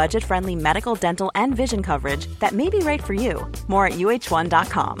flexible, budget-friendly medical, dental, and vision coverage that may be right for you. More at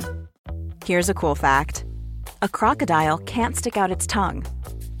uh1.com. Here's a cool fact. A crocodile can't stick out its tongue.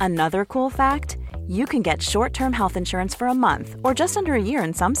 Another cool fact, you can get short-term health insurance for a month or just under a year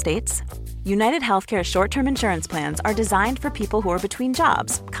in some states. United Healthcare short-term insurance plans are designed for people who are between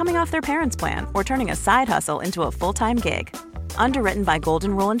jobs, coming off their parents' plan, or turning a side hustle into a full-time gig. Underwritten by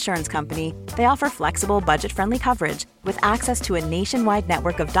Golden Rule Insurance Company, they offer flexible, budget-friendly coverage with access to a nationwide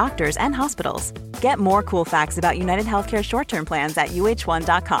network of doctors and hospitals. Get more cool facts about United Healthcare short-term plans at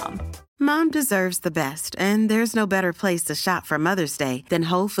uh1.com. Mom deserves the best, and there's no better place to shop for Mother's Day than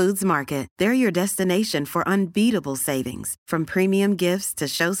Whole Foods Market. They're your destination for unbeatable savings, from premium gifts to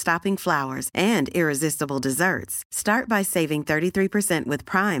show-stopping flowers and irresistible desserts. Start by saving 33% with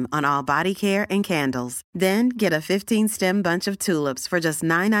Prime on all body care and candles. Then get a 15-stem bunch of tulips for just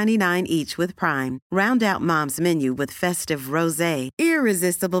 $9.99 each with Prime. Round out Mom's menu with festive rosé,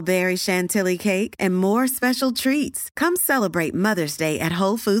 irresistible berry chantilly cake, and more special treats. Come celebrate Mother's Day at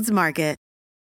Whole Foods Market.